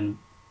motivation,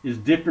 is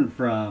different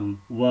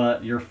from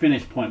what your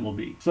finish point will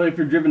be. So if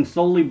you're driven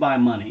solely by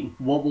money,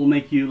 what will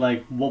make you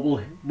what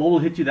will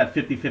hit you that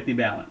 50-50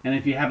 balance? And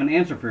if you have an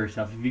answer for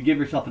yourself, if you give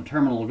yourself a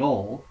terminal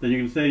goal, then you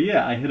can say,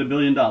 yeah, I hit $1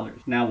 billion.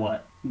 Now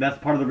what? That's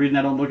part of the reason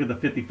I don't look at the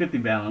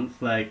 50-50 balance.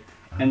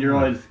 And you're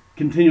always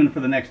continuing for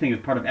the next thing as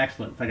part of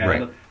excellence. I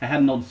had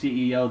an old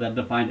CEO that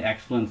defined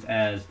excellence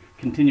as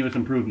continuous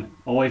improvement.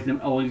 Always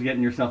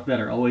getting yourself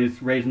better.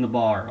 Always raising the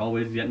bar.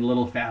 Always getting a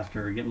little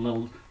faster. Getting a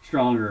little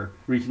stronger.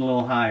 Reaching a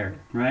little higher.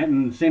 Right?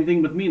 And same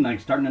thing with me. Like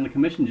starting in a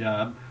commission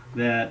job,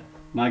 that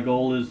my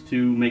goal is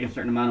to make a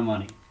certain amount of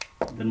money.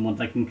 Then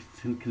once I can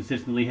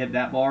consistently hit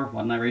that bar,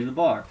 why don't I raise the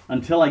bar?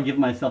 Until I give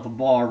myself a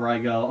bar where I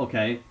go,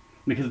 okay,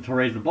 because to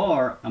raise the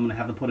bar, I'm going to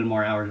have to put in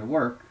more hours at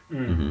work.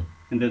 And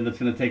then that's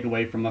going to take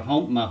away from my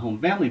home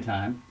family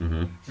time.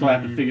 So I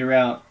have to figure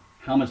out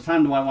how much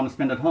time do I want to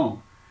spend at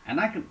home. And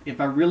I could,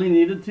 if I really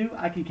needed to,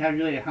 I can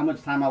calculate how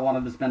much time I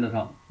wanted to spend at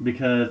home,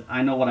 because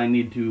I know what I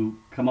need to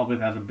come up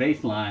with as a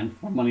baseline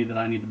for money that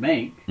I need to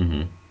make.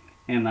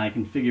 And I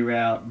can figure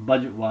out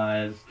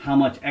budget-wise how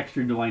much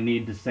extra do I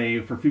need to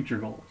save for future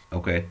goals.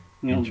 Okay.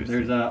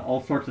 There's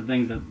all sorts of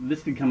things that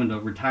this could come into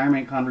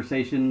retirement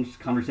conversations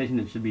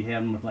that should be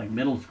having with like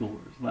middle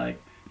schoolers.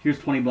 Like, here's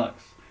 $20,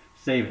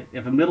 save it.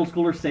 If a middle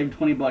schooler saved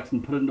 $20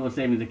 and put it into a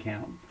savings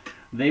account,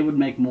 they would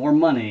make more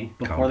money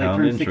before they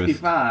turned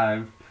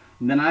 65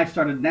 than I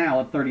started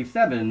now at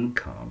 37,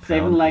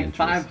 saving like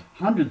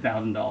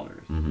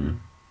 $500,000.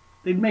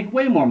 They'd make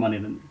way more money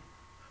than me.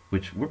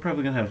 Which we're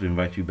probably gonna have to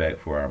invite you back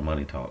for our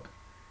money talk.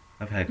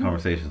 I've had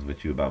conversations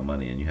with you about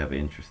money, and you have an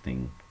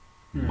interesting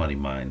money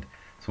mind.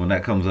 So when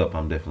that comes up,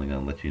 I'm definitely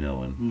gonna let you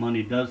know. And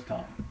money does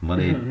talk.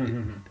 Money.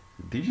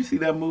 Did you see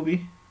that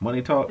movie,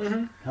 Money Talks?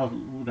 That was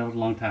a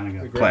long time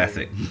ago.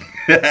 Classic.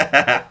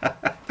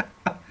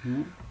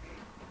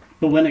 But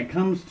when it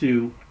comes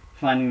to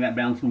finding that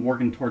balance and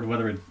working towards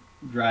whether it's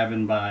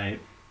driven by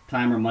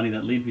time or money,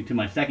 that leads me to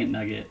my second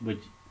nugget,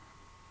 which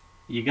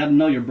you got to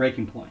know your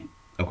breaking point.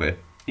 Okay.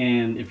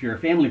 And if you're a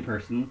family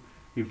person,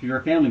 if you're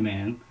a family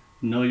man,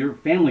 know your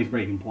family's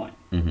breaking point.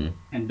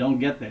 And don't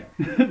get there.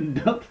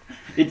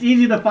 It's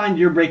easy to find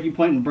your breaking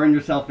point and burn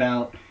yourself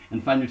out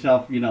and find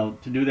yourself,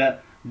 to do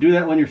that. Do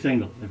that when you're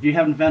single. If you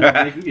haven't found a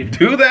breaking,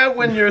 Do that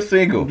when you're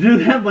single. do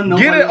that when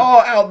nobody. Get it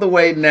all out the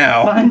way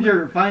now.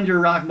 Find your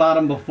rock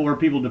bottom before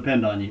people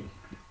depend on you.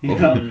 You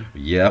know?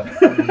 Yep.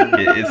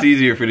 It's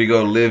easier for you to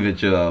go live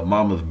at your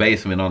mama's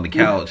basement on the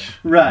couch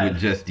Right. with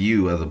just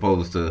you as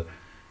opposed to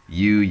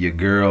you, your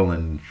girl,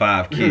 and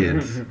 5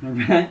 kids.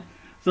 Right.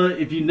 So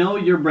if you know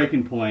your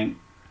breaking point,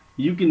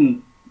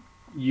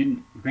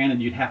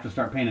 granted you'd have to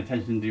start paying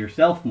attention to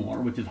yourself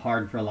more, which is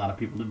hard for a lot of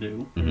people to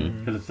do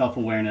because of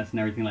self-awareness and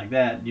everything like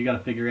that. You got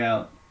to figure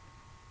out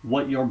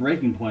what your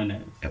breaking point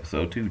is.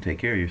 Episode 2, take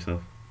care of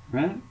yourself.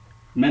 Right?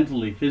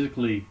 Mentally,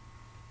 physically,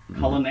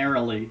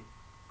 culinarily.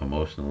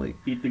 Emotionally.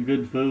 Eat the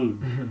good food.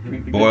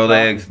 Drink the Boiled good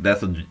eggs,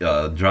 that's a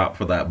drop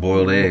for that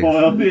boiled eggs.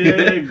 Boiled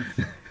eggs.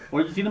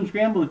 Or just eat them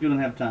scrambled if you don't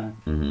have time.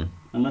 Mm-hmm.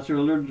 Unless you're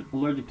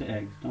allergic to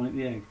eggs. Don't eat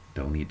the eggs.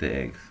 Don't eat the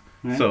eggs.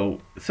 Right? So,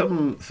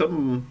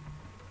 something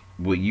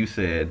what you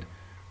said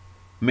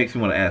makes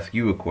me want to ask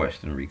you a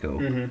question, Rico.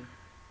 Mm-hmm.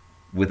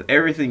 With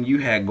everything you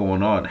had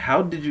going on,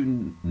 how did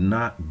you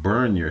not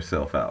burn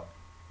yourself out?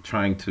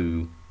 Trying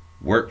to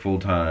work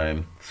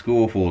full-time,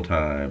 school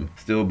full-time,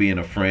 still being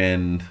a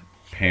friend,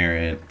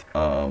 parent,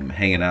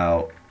 hanging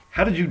out.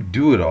 How did you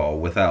do it all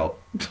without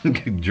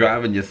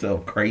driving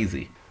yourself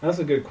crazy? That's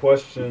a good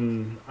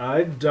question.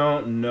 I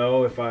don't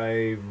know if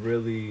I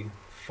really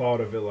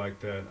thought of it like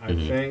that. I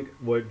think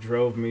what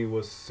drove me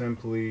was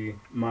simply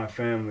my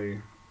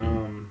family,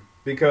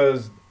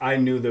 because I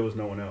knew there was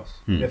no one else.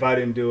 If I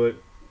didn't do it,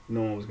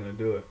 no one was going to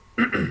do it.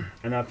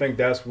 And I think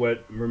that's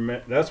what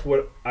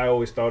I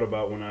always thought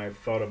about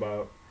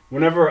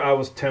whenever I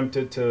was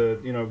tempted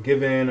to,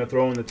 give in or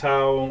throw in the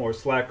towel or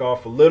slack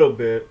off a little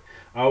bit.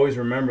 I always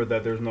remember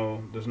that there's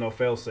no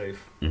fail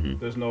safe.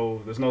 There's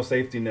no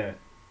safety net.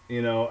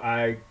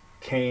 I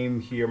came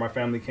here. My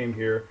family came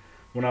here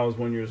when I was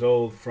 1 year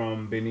old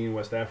from Benin,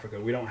 West Africa.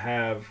 We don't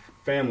have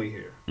family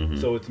here,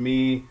 so it's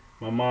me,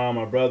 my mom,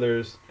 my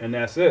brothers, and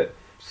that's it.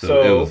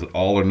 So it was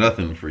all or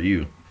nothing for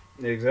you.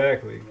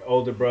 Exactly.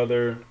 Older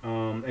brother,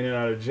 in and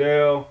out of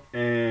jail,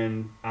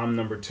 and I'm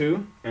number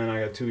 2, and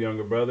I got 2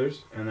 younger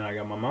brothers, and then I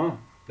got my mom.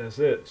 That's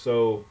it.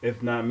 So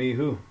if not me,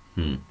 who?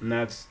 And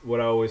that's what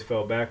I always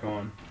fell back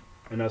on,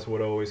 and that's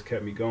what always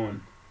kept me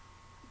going.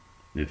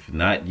 If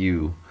not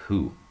you,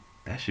 who?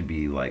 That should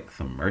be like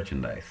some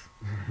merchandise.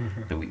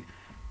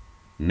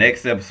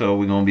 Next episode,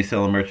 we're going to be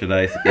selling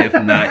merchandise. If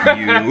not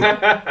you,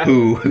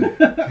 who?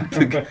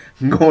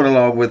 Going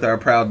along with our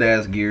Proud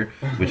Dads gear,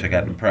 which I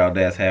got the Proud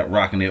Dads hat,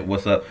 rocking it.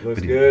 What's up?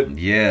 Looks good.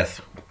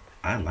 Yes.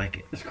 I like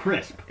it. It's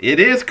crisp. It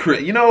is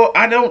crisp.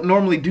 I don't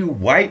normally do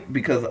white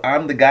because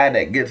I'm the guy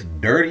that gets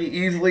dirty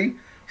easily.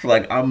 So,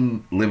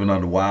 I'm living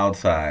on the wild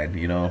side,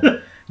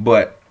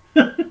 But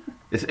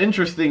it's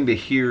interesting to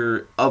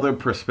hear other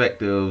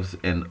perspectives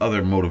and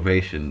other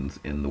motivations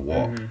in the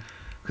walk.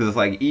 Because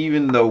it's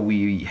even though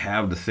we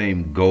have the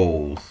same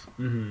goals,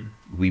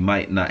 we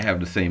might not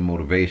have the same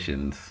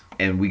motivations,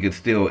 and we could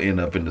still end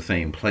up in the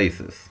same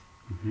places.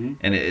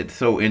 And it's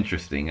so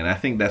interesting. And I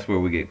think that's where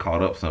we get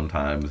caught up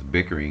sometimes,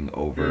 bickering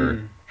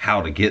over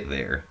how to get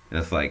there. And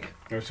it's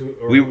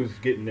who's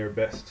getting there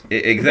best.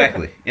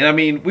 Exactly. And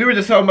we were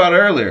just talking about it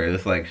earlier.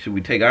 It's should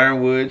we take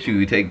Ironwood? Should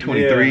we take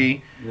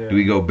 23? Yeah. Do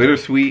we go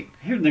Bittersweet?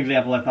 Here's an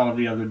example I thought of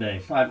the other day.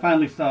 So I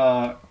finally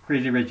saw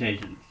Crazy Rich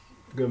Asians.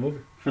 Good movie.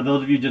 For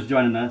those of you just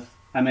joining us,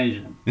 I'm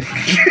Asian.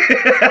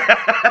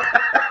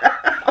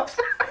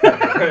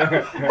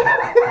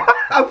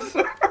 I'm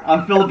sorry.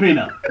 I'm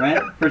Filipino,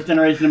 right? First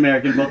generation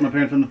American, both my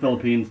parents from the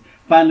Philippines.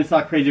 Finally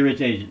saw Crazy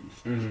Rich Asians.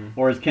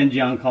 Or as Ken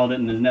Jeong called it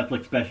in his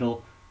Netflix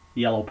special,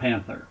 Yellow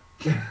Panther.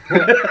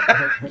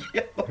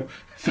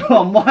 So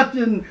I'm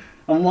watching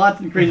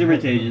Crazy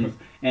Rich Asians,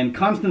 and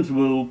Constance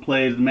Wu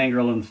plays the main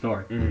girl in the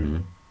story.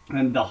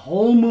 And the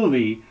whole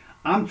movie,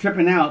 I'm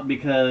tripping out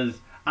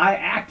because I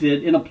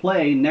acted in a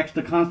play next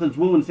to Constance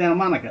Wu in Santa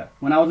Monica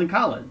when I was in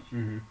college.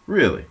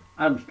 Really?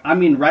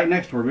 Right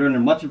next to her. We were in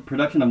a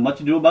production of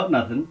Much Ado About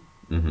Nothing.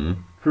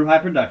 Crew High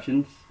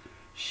Productions.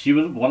 She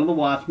was one of the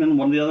watchmen,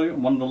 one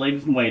of the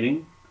ladies in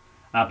waiting.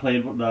 I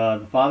played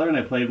the father, and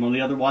I played one of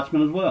the other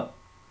watchmen as well.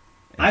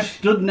 I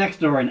stood next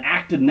to her and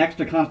acted next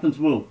to Constance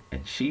Wu.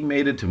 And she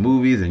made it to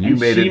movies, and you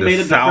made it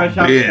to South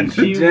Bend.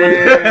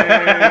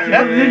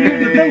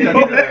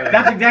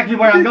 That's exactly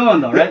where I'm going,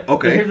 though, right?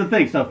 Okay. So here's the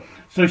thing.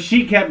 So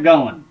she kept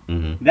going.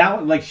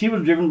 That she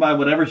was driven by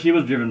whatever she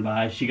was driven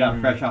by. She got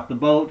fresh off the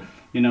boat.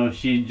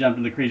 She jumped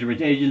into Crazy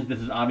Rich Asians.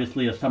 This is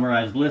obviously a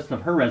summarized list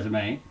of her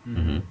resume.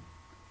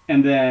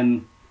 And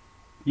then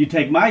you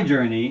take my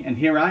journey, and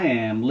here I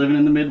am, living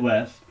in the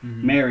Midwest,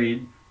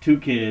 married, 2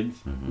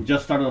 kids,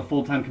 just started a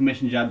full-time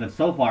commission job that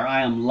so far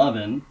I am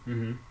loving,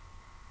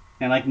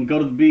 and I can go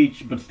to the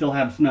beach but still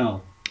have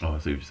snow. Oh, I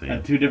see what you're saying.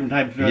 At 2 different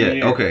types of the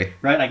year. Okay.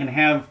 Right? I can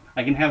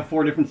have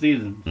 4 different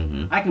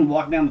seasons. I can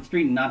walk down the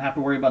street and not have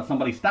to worry about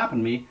somebody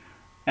stopping me,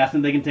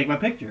 asking if they can take my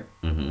picture.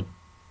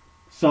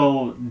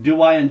 So,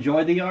 do I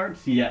enjoy the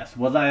arts? Yes.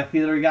 Was I a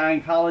theater guy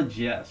in college?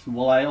 Yes.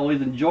 Will I always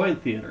enjoy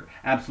theater?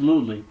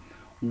 Absolutely.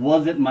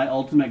 Was it my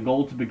ultimate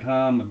goal to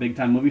become a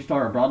big-time movie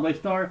star or Broadway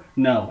star?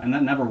 No, and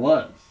that never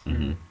was.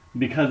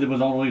 because it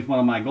was always one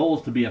of my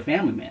goals to be a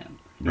family man.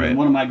 It was Right.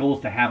 one of my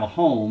goals to have a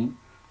home,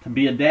 to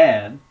be a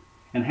dad,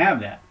 and have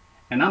that.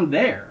 And I'm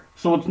there.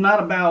 So it's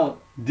not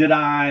about did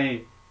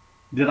I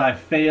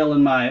fail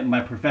in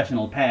my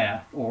professional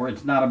path, or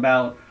it's not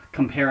about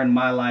comparing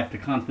my life to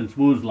Constance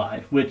Wu's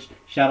life, which,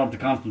 shout out to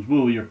Constance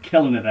Wu, you're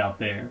killing it out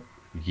there.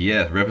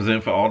 Yes,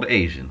 representing for all the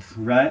Asians.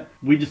 Right?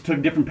 We just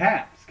took different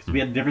paths because we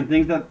had different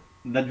things that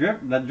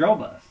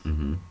drove us.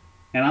 Mm-hmm.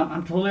 And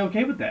I'm totally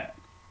okay with that.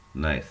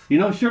 Nice. You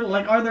know, sure,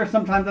 like, are there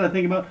some times that I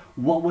think about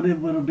what would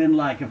have been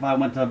like if I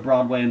went to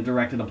Broadway and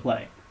directed a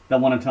play that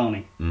won a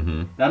Tony?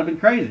 Mm-hmm. That'd have been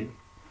crazy.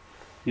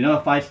 You know,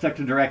 if I stuck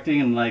to directing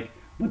and, like,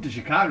 went to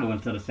Chicago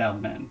instead of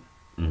South Bend,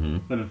 Mm-hmm.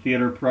 with a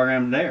theater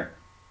program there.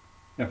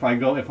 If I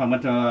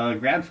went to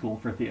grad school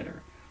for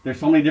theater. There's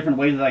so many different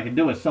ways that I could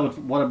do it. So it's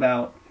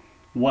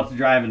what's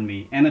driving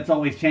me? And it's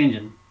always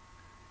changing.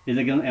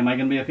 Am I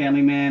gonna be a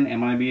family man?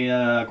 Am I gonna be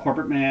a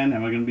corporate man?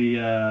 Am I gonna be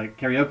a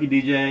karaoke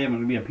DJ? Am I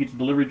gonna be a pizza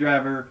delivery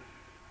driver?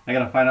 I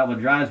gotta find out what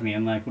drives me.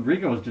 And like what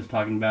Rico was just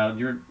talking about,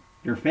 your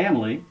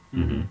family,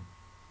 Mm-hmm.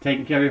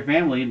 taking care of your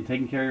family and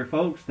taking care of your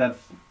folks, that's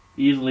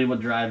easily what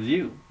drives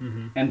you.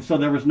 Mm-hmm. And so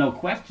there was no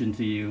question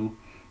to you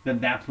that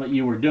that's what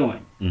you were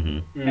doing.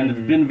 Mm-hmm. And it's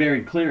been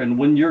very clear. And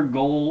when your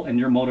goal and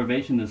your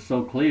motivation is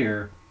so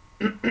clear,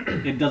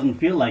 it doesn't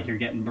feel like you're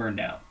getting burned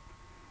out.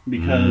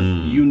 Because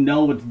you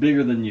know it's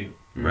bigger than you.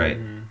 Right.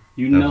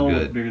 You That's know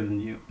good. it's bigger than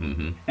you.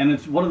 Mm-hmm. And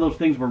it's one of those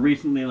things where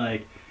recently,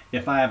 like,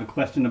 if I have a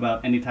question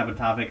about any type of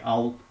topic,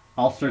 I'll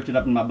search it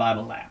up in my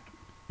Bible app.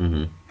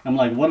 Mm-hmm. I'm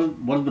like, what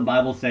does the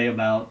Bible say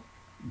about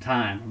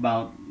time,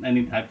 about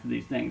any types of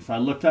these things? So I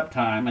looked up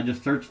time. I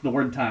just searched the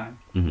word time.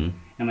 Mm-hmm.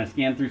 And I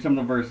scanned through some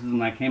of the verses,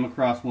 and I came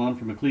across one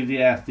from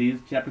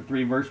Ecclesiastes, chapter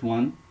 3, verse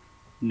 1,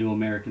 New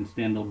American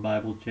Standard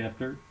Bible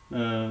chapter,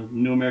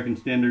 New American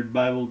Standard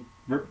Bible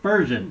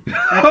version.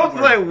 I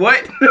was like,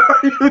 what are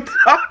you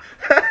talking?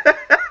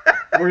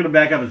 We're going to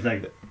back up a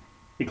second.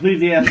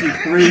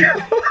 Ecclesiastes 3.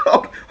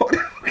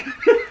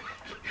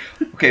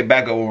 Okay,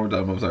 back up one more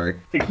time. I'm sorry.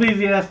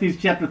 Ecclesiastes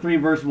chapter 3,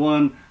 verse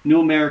 1, New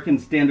American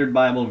Standard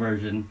Bible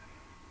version.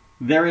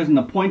 There is an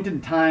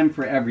appointed time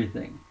for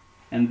everything,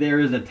 and there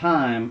is a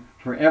time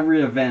for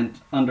every event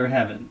under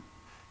heaven.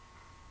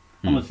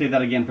 I'm going to say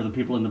that again for the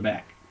people in the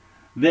back.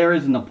 There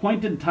is an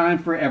appointed time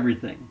for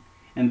everything,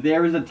 and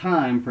there is a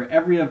time for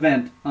every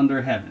event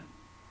under heaven.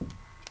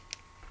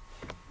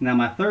 Now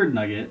my third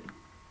nugget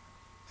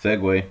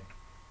Segue.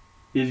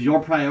 is your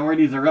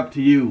priorities are up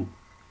to you.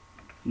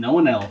 No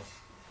one else.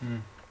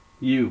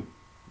 You.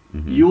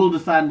 Mm-hmm. You will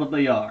decide what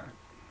they are.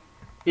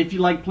 If you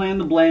like playing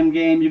the blame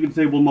game, you can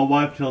say, well, my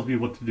wife tells me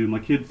what to do, my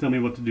kids tell me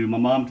what to do, my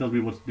mom tells me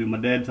what to do, my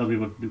dad tells me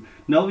what to do.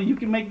 No, you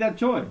can make that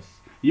choice.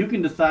 You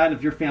can decide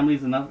if your family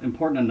is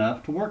important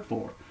enough to work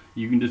for.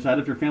 You can decide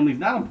if your family is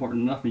not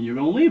important enough and you're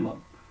going to leave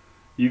them.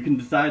 You can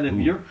decide if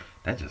you're...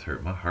 That just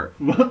hurt my heart.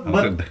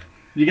 But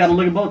you got to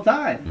look at both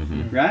sides,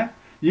 Mm-hmm. right?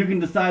 You can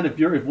decide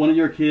if one of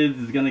your kids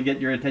is going to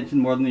get your attention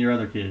more than your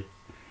other kids.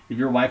 If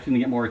your wife's going to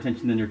get more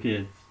attention than your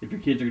kids. If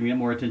your kids are going to get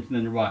more attention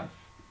than your wife.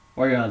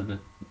 Or your husband.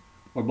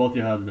 Or both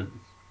your husbands.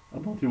 Or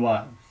both your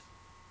wives.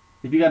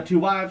 If you got two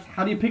wives,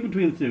 how do you pick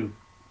between the two?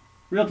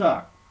 Real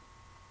talk.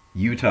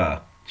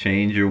 Utah,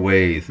 change your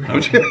ways.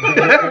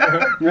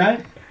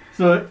 Right?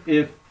 So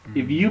if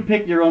you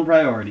pick your own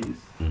priorities,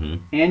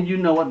 Mm-hmm. and you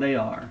know what they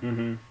are,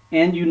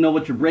 and you know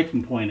what your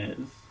breaking point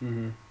is,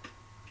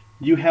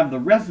 you have the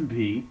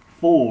recipe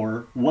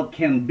for what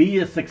can be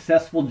a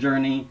successful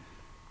journey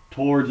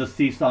towards a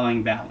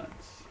seesawing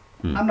balance.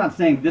 I'm not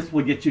saying this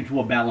will get you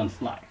to a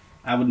balanced life.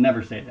 I would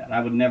never say that. I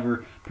would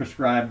never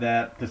prescribe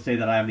that to say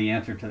that I have the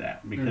answer to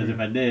that. Because if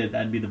I did,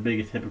 I'd be the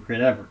biggest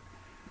hypocrite ever.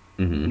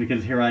 Mm-hmm.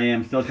 Because here I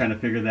am still trying to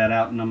figure that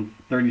out, and I'm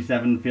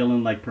 37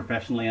 feeling like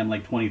professionally I'm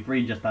like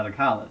 23 just out of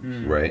college.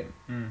 Right.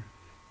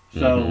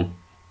 So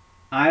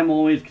I'm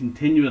always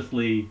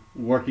continuously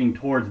working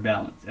towards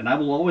balance, and I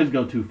will always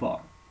go too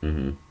far.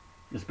 Mm-hmm.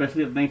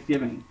 Especially at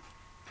Thanksgiving.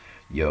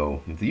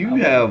 Yo, you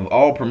have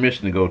all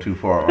permission to go too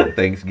far on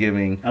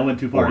Thanksgiving. I went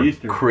too far or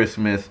Easter.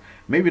 Christmas.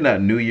 Maybe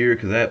not New Year,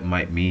 because that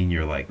might mean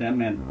you're like That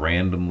meant,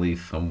 randomly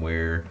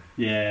somewhere.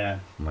 yeah.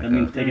 Like That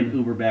means taking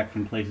Uber back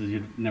from places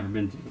you've never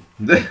been to.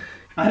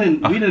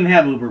 We didn't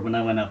have Uber when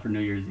I went out for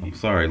New Year's I'm Eve.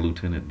 sorry,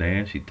 Lieutenant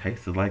Dan. She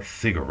tasted like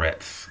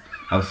cigarettes.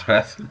 I'm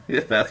sorry.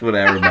 That's what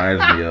that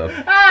reminds me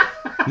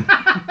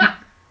of.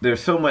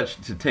 There's so much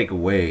to take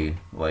away,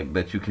 like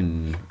that you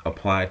can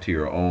apply to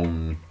your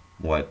own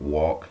like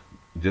walk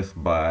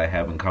just by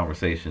having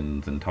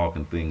conversations and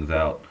talking things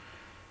out.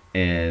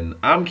 And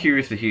I'm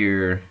curious to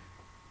hear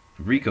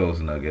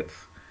Rico's nuggets.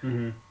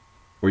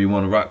 Where you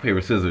want to rock,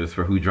 paper, scissors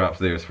for who drops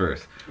theirs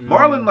first.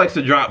 Marlon likes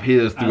to drop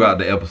his throughout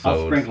the episodes.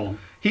 I'll sprinkle.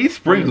 He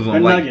sprinkles They're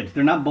them like nuggets.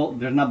 They're not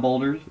they're not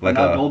boulders. They're Like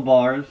not gold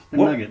bars. They're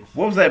nuggets.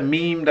 What was that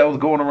meme that was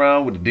going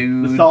around with the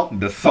dude?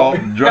 The salt.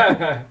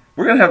 drop.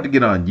 We're gonna have to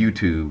get on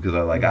YouTube because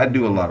I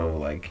do a lot of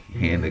like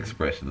hand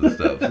expressions and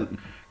stuff. So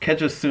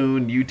catch us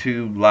soon,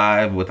 YouTube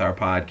live with our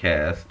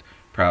podcast,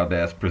 Proud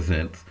Dads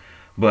Presents.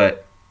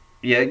 But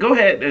yeah, go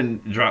ahead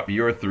and drop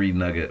your 3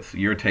 nuggets,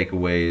 your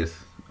takeaways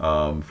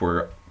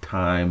for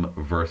time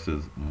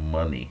versus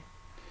money?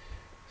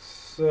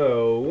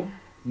 So,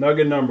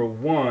 nugget number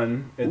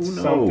one, it's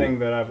something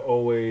that I've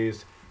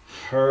always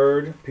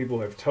heard,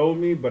 people have told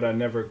me, but I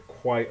never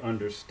quite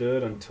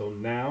understood until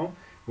now,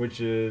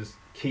 which is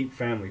keep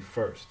family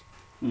first.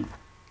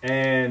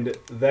 And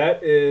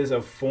that is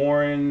a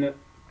foreign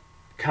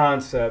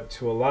concept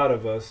to a lot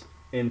of us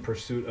in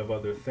pursuit of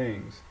other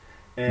things.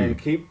 And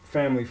keep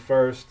family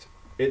first,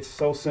 it's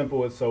so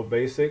simple, it's so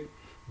basic,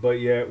 but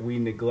yet we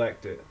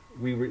neglect it.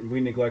 We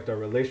neglect our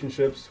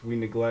relationships, we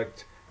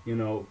neglect,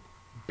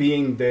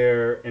 being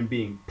there and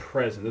being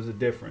present. There's a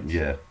difference.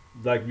 Yeah.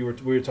 Like we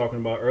were talking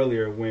about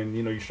earlier, when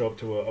you show up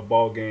to a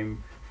ball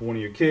game for one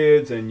of your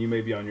kids and you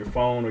may be on your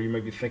phone or you may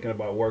be thinking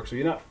about work, so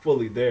you're not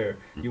fully there.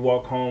 You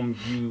walk home,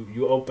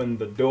 you open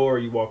the door,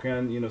 you walk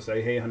in,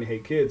 say, hey honey, hey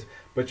kids,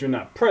 but you're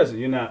not present.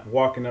 You're not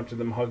walking up to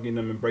them, hugging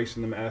them,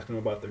 embracing them, asking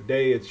them about their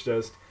day. It's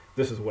just,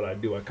 this is what I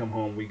do. I come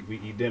home, we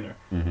eat dinner.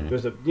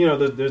 There's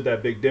there's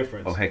that big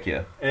difference. Oh heck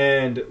yeah.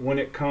 And when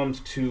it comes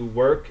to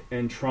work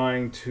and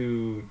trying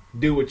to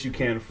do what you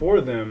can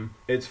for them,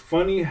 it's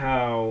funny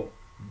how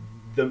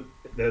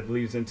that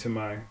leads into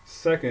my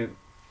second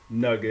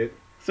nugget,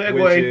 Segue.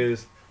 which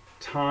is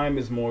time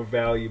is more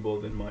valuable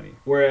than money.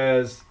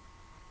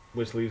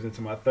 Which leads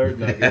into my third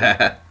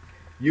nugget.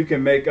 You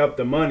can make up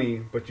the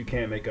money, but you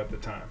can't make up the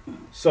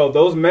time. So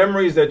those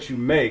memories that you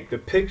make, the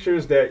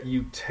pictures that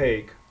you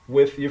take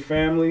with your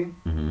family,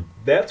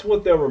 that's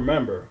what they'll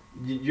remember.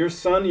 Your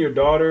son, your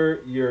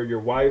daughter, your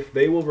wife,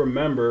 they will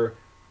remember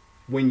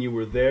when you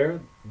were there.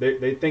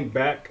 They think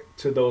back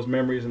to those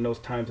memories and those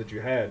times that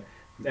you had.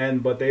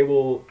 But they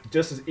will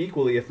just as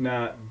equally, if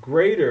not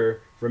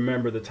greater,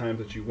 remember the times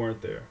that you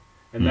weren't there.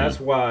 And that's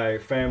why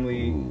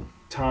family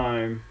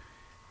time,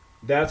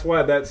 that's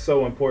why that's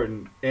so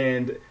important.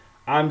 And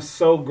I'm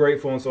so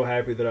grateful and so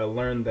happy that I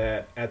learned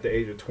that at the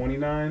age of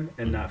 29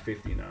 and not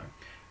 59,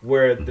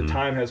 where the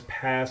time has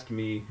passed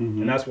me.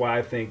 And that's why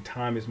I think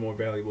time is more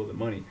valuable than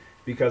money.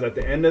 Because at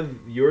the end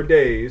of your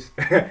days,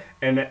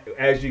 and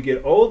as you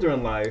get older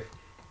in life,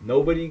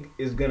 nobody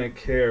is going to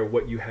care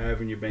what you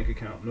have in your bank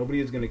account. Nobody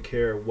is going to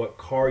care what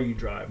car you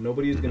drive.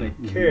 Nobody is going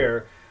to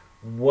care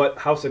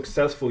how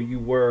successful you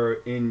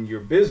were in your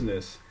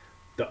business.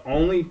 The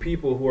only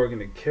people who are going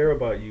to care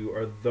about you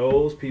are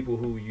those people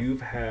who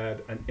you've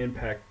had an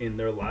impact in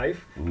their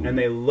life. And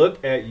they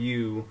look at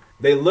you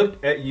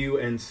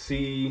and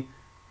see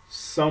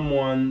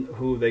someone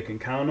who they can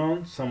count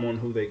on, someone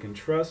who they can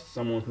trust,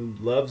 someone who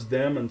loves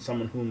them, and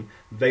someone whom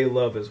they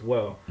love as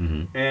well.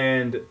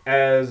 And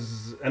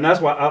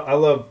that's why I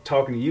love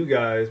talking to you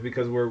guys,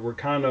 because we're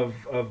kind of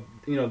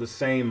the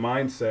same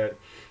mindset,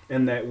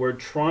 in that we're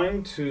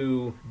trying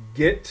to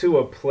get to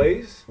a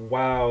place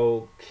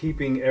while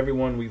keeping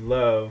everyone we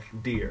love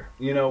dear,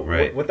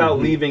 without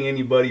leaving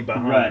anybody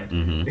behind.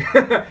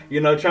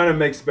 Trying to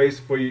make space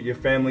for your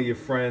family, your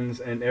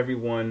friends, and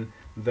everyone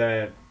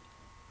that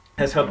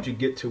has helped you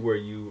get to where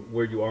you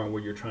are and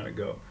where you're trying to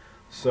go.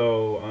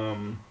 So,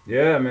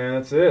 yeah, man,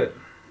 that's it.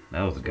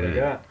 That was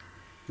good.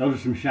 Those are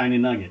some shiny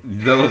nuggets.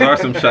 Those are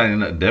some shiny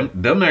nuggets.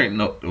 Them ain't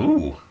no.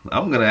 Ooh,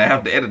 I'm gonna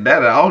have to edit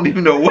that out. I don't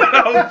even know what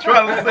I was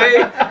trying to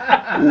say.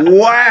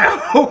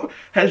 Wow,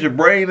 has your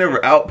brain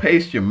ever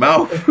outpaced your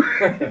mouth?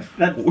 That's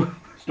the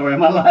story of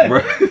my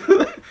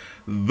life.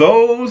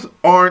 Those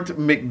aren't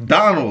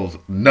McDonald's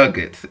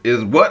nuggets,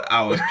 is what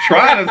I was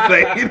trying to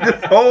say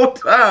this whole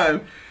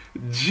time.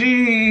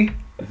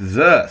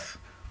 Jesus.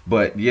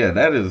 But yeah,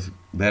 that is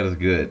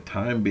good.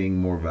 Time being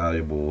more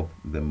valuable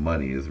than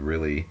money is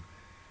really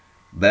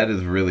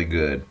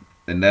good.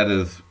 And that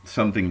is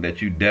something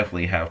that you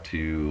definitely have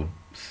to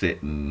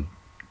sit and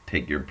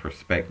take your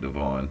perspective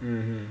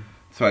on.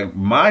 So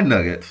my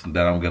nuggets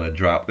that I'm going to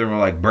drop, they're more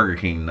like Burger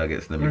King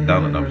nuggets than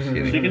McDonald's. I'm just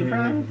kidding. Chicken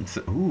fries?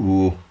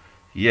 Ooh,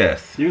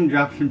 yes. You can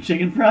drop some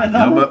chicken fries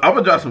I'm going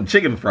to drop some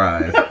chicken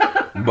fries.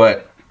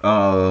 But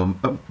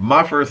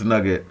my first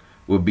nugget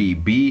would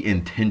be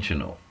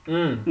intentional.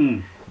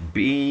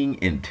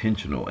 Being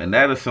intentional. And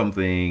that is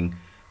something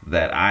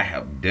that I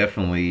have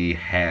definitely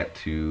had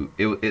to,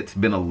 it's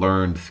been a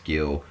learned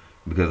skill,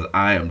 because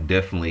I am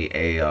definitely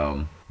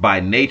by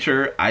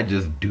nature, I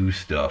just do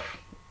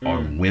stuff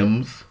on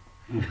whims.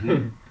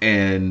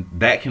 And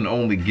that can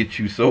only get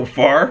you so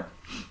far.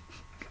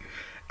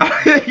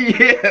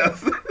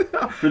 Yes.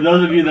 For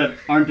those of you that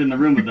aren't in the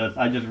room with us,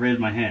 I just raised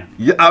my hand.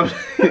 Yeah,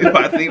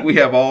 I think we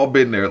have all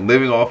been there,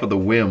 living off of the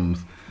whims.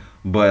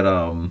 But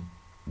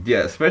yeah,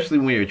 especially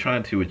when you're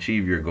trying to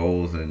achieve your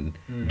goals and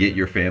get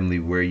your family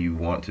where you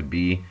want to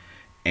be,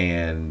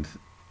 and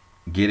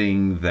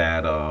getting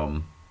that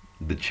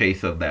the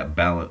chase of that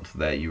balance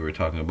that you were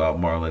talking about,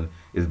 Marlon,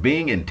 is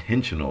being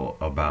intentional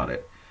about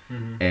it.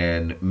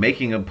 And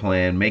making a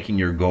plan, making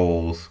your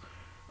goals,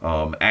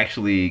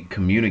 actually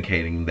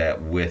communicating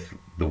that with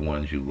the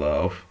ones you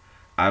love.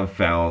 I've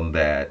found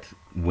that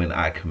when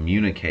I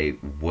communicate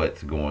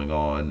what's going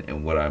on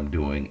and what I'm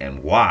doing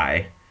and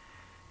why,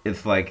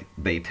 it's like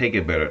they take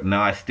it better.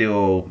 Now I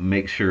still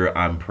make sure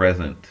I'm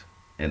present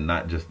and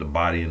not just the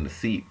body in the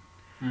seat.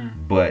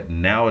 But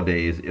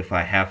nowadays, if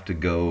I have to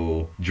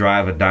go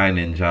drive a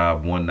dine-in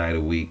job one night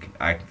a week,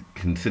 I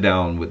can sit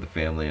down with the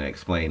family and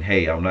explain,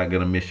 hey, I'm not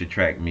going to miss your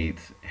track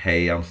meets.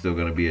 Hey, I'm still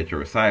going to be at your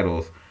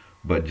recitals.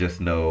 But just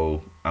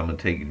know I'm going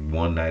to take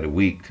one night a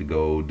week to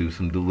go do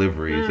some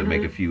deliveries and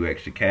make a few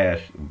extra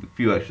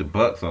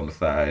bucks on the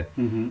side.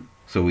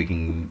 So we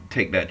can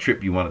take that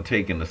trip you want to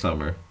take in the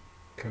summer.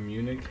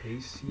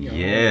 Communication.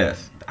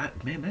 Yes.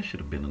 Man, that should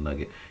have been a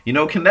nugget. You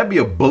know, can that be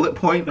a bullet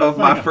point of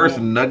my first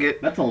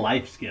nugget? That's a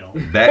life skill.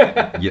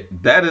 That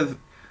is...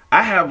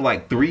 I have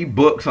like 3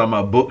 books on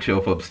my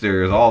bookshelf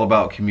upstairs all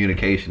about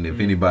communication if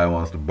anybody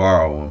wants to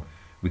borrow them.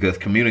 Because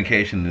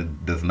communication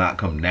does not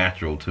come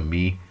natural to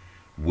me,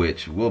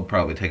 which we'll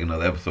probably take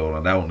another episode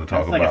on that one to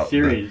talk about. That's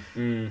like a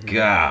series.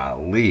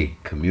 Golly,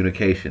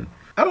 communication.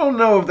 I don't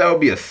know if that would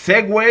be a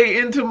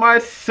segue into my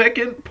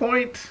second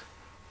point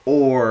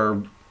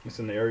or... It's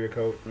in the area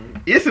code.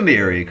 It's in the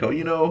area code,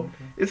 you know.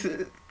 It's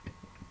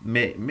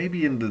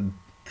maybe in the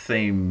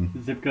same...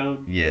 Zip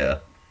code? Yeah.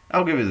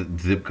 I'll give it a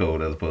zip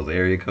code as opposed to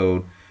area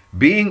code.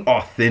 Being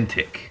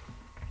authentic.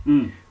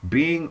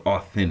 Being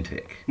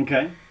authentic.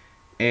 Okay.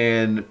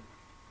 And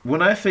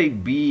when I say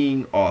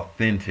being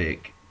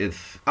authentic,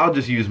 I'll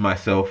just use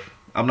myself.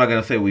 I'm not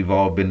going to say we've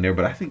all been there,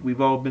 but I think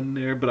we've all been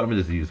there, but I'm going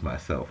to just use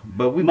myself.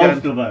 But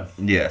Most of us.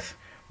 Yes.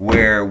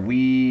 Where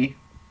we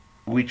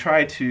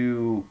try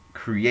to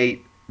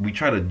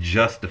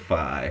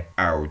justify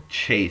our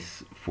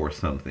chase for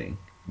something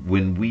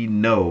when we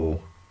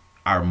know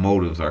our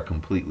motives are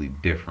completely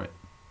different.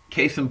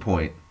 Case in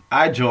point,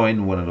 I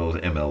joined one of those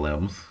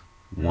MLMs,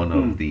 one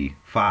of the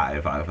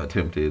 5 I've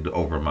attempted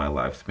over my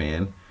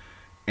lifespan.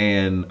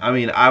 And I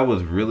mean, I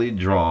was really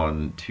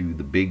drawn to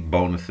the big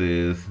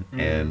bonuses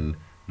and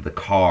the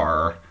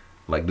car.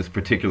 Like this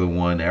particular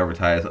one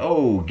advertised,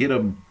 oh, get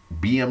a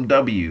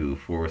BMW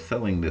for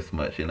selling this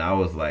much. And I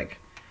was like,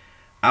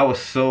 I was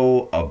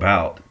so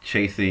about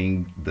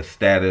chasing the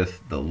status,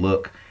 the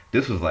look.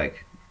 This was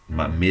like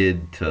my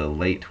mid to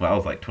late, I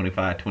was like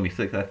 25,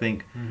 26, I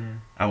think.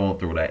 I won't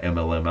throw that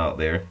MLM out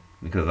there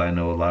because I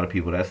know a lot of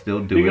people that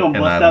still do it. You're going to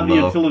bust out the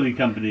utility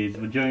companies,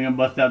 but you're going to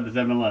bust out this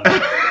MLM.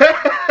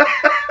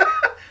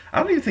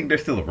 I don't even think they're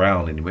still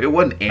around anymore. It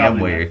wasn't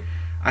Amway.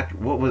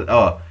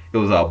 It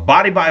was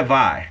Body by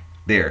Vi.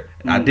 There.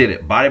 I did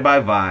it. Body by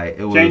Vi.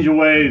 It was Change Your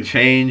Ways.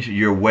 Change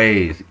Your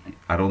Ways.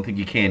 I don't think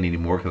you can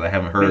anymore because I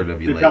haven't heard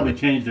of you lately. They probably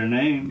changed their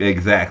name.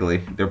 Exactly.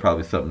 They're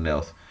probably something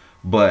else.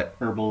 But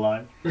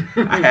Herbalife.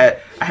 I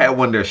had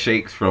one of their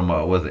shakes from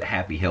was it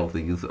Happy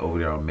Healthies over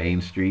there on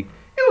Main Street.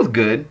 It was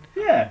good.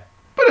 Yeah.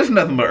 But it's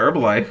nothing but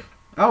Herbalife.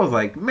 I was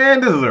like,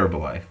 man, this is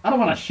Herbalife. I don't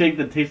want a shake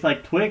that tastes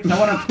like Twix. I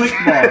want a Twix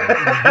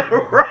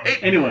bar. Right.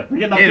 Anyway, we're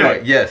getting off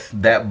track. Yes,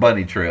 that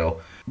bunny trail.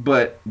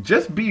 But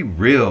just be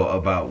real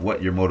about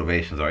what your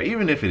motivations are,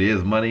 even if it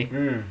is money.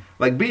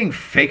 Like being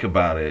fake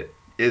about it.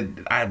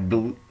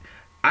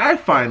 I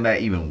find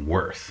that even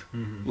worse.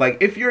 Like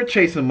if you're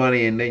chasing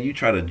money and then you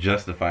try to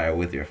justify it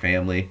with your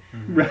family,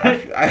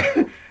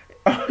 right?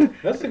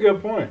 That's a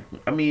good point.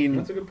 I mean,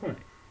 that's a good point.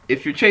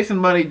 If you're chasing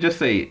money, just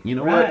say, you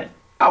know what?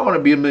 I want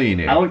to be a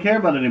millionaire. I don't care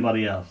about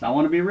anybody else. I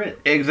want to be rich.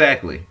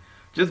 Exactly.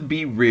 Just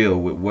be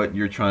real with what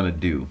you're trying to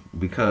do,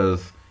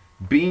 because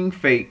being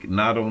fake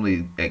not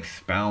only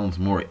expounds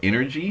more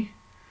energy,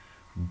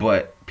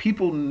 but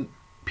people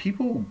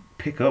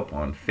pick up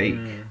on fake.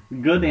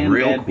 Good and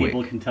real bad quick.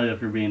 people can tell you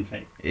if you're being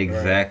fake.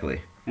 Exactly.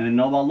 Right. And they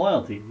know about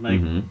loyalty.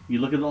 Like, you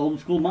look at the old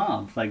school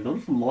moms. Like,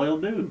 those are some loyal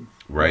dudes.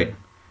 Right.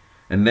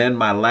 And then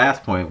my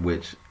last point,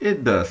 which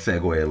it does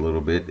segue a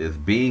little bit, is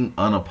being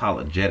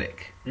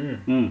unapologetic.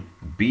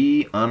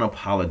 Be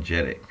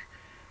unapologetic.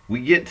 We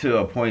get to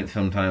a point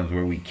sometimes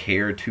where we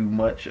care too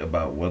much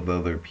about what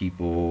other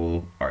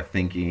people are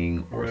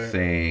thinking or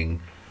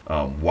saying,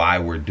 why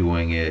we're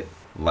doing it.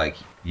 Like,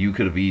 you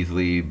could have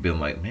easily been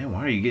like, man,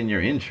 why are you getting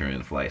your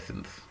insurance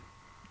license?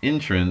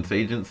 Insurance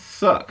agents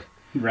suck.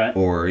 Right.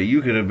 Or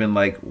you could have been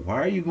like,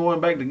 why are you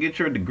going back to get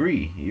your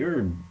degree?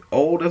 You're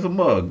old as a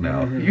mug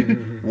now.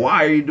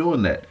 Why are you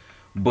doing that?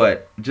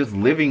 But just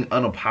living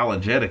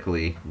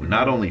unapologetically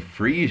not only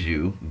frees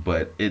you,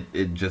 but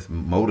it just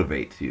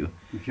motivates you.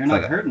 If you're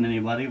not hurting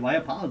anybody, why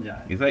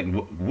apologize? He's like,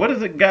 what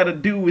does it got to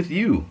do with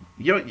you?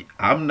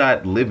 I'm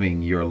not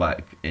living your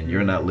life, and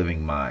you're not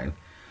living mine.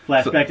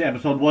 Flashback to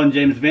episode 1,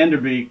 James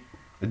Vanderbeek.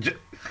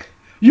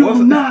 You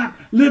will not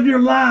live your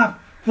life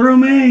through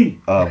me.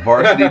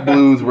 Varsity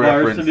Blues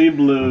reference. Varsity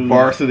Blues.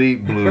 Varsity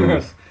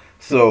Blues.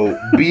 So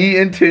be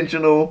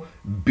intentional,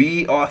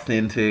 be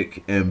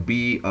authentic, and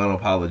be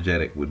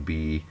unapologetic would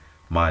be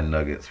my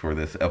nuggets for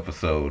this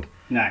episode.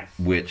 Nice.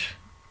 Which,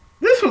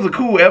 this was a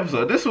cool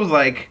episode. This is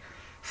like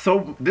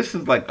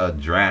a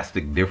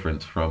drastic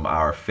difference from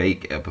our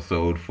fake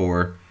episode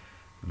 4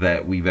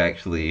 that we've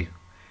actually...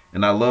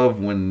 And I love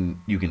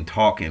when you can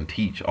talk and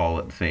teach all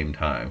at the same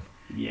time.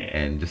 Yeah.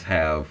 And just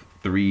have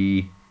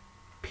 3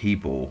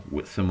 people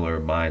with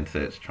similar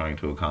mindsets trying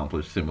to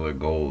accomplish similar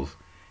goals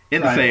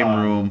in the same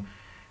room.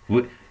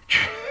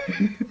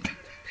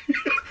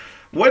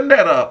 Wasn't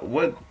that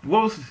what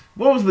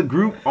was the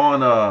group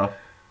on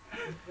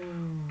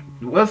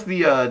what's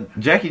the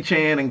Jackie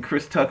Chan and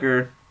Chris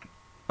Tucker?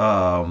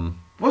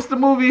 What's the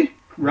movie?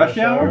 Rush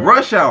Hour?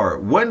 Rush Hour.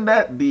 Wasn't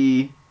that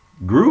the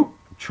group?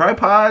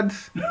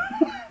 Tripods?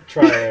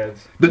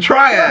 Triads. The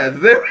Triads.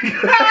 There we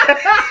go.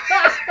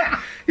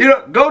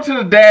 Go to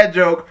the dad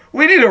joke.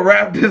 We need to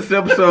wrap this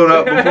episode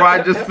up before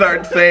I just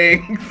start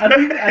saying.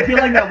 I feel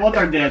like that was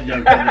our dad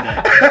joke the other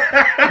day.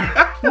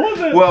 What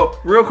was it? Well,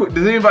 real quick,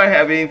 does anybody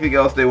have anything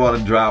else they want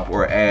to drop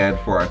or add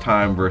for our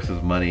time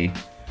versus money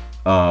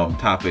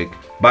topic?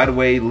 By the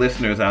way,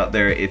 listeners out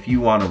there, if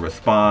you want to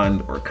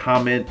respond or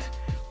comment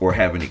or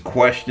have any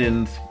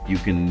questions, you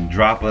can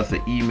drop us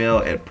an email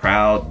at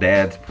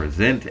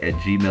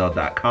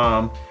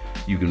prouddadspresent@gmail.com.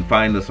 You can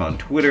find us on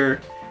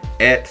Twitter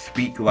at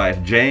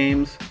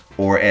SpeakLifeJames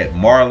or at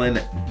Marlon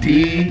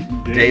D.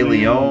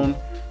 DeLeon.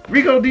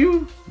 Rico, do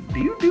you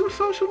do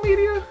social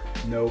media?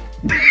 Nope.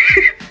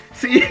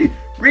 See,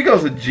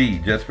 Rico's a G,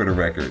 just for the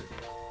record.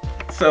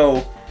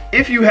 So,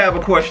 if you have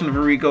a question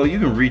for Rico, you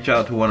can reach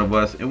out to one of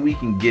us and we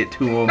can get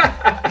to him.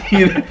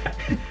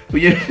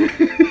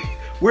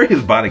 We're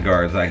his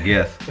bodyguards, I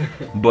guess.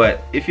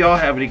 But if y'all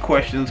have any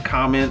questions,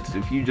 comments,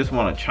 if you just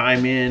want to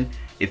chime in,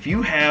 if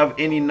you have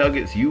any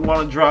nuggets you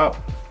want to drop,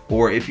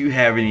 or if you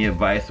have any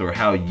advice or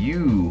how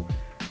you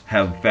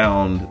have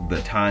found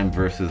the time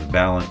versus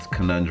balance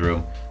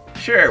conundrum,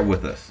 share it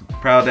with us.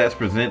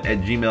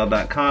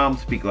 ProudDadsPresent@gmail.com,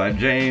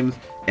 SpeakLifeJames,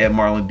 at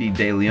Marlon D.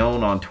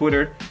 DeLeon on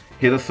Twitter.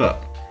 Hit us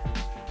up.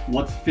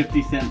 What's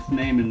 50 Cent's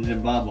name in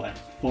Zimbabwe?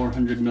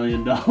 $400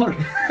 million.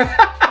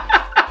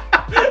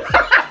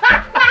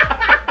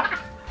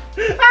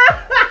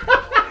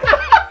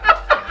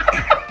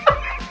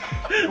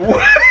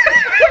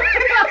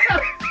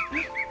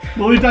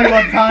 Well, we talking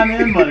about time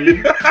and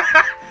money.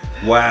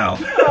 Wow.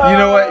 You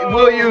know what?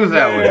 We'll use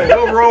that one.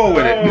 We'll roll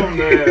with it. Oh,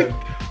 man.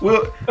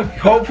 Well,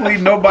 hopefully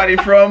nobody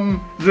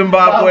from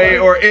Zimbabwe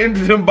or in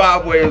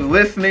Zimbabwe is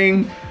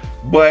listening,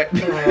 but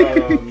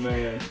Oh,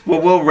 man. well,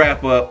 we'll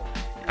wrap up.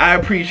 I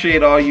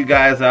appreciate all you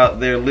guys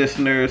out there,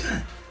 listeners,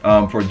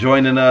 for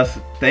joining us.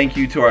 Thank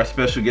you to our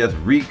special guest,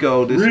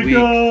 Rico, this week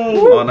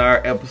on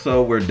our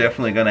episode. We're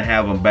definitely going to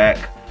have him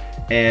back.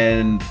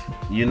 And,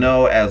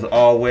 as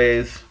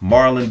always,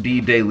 Marlon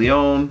D.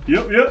 DeLeon.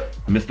 Yep.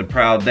 Mr.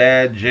 Proud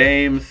Dad,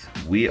 James,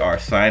 we are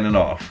signing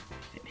off.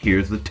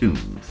 Here's the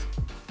tunes.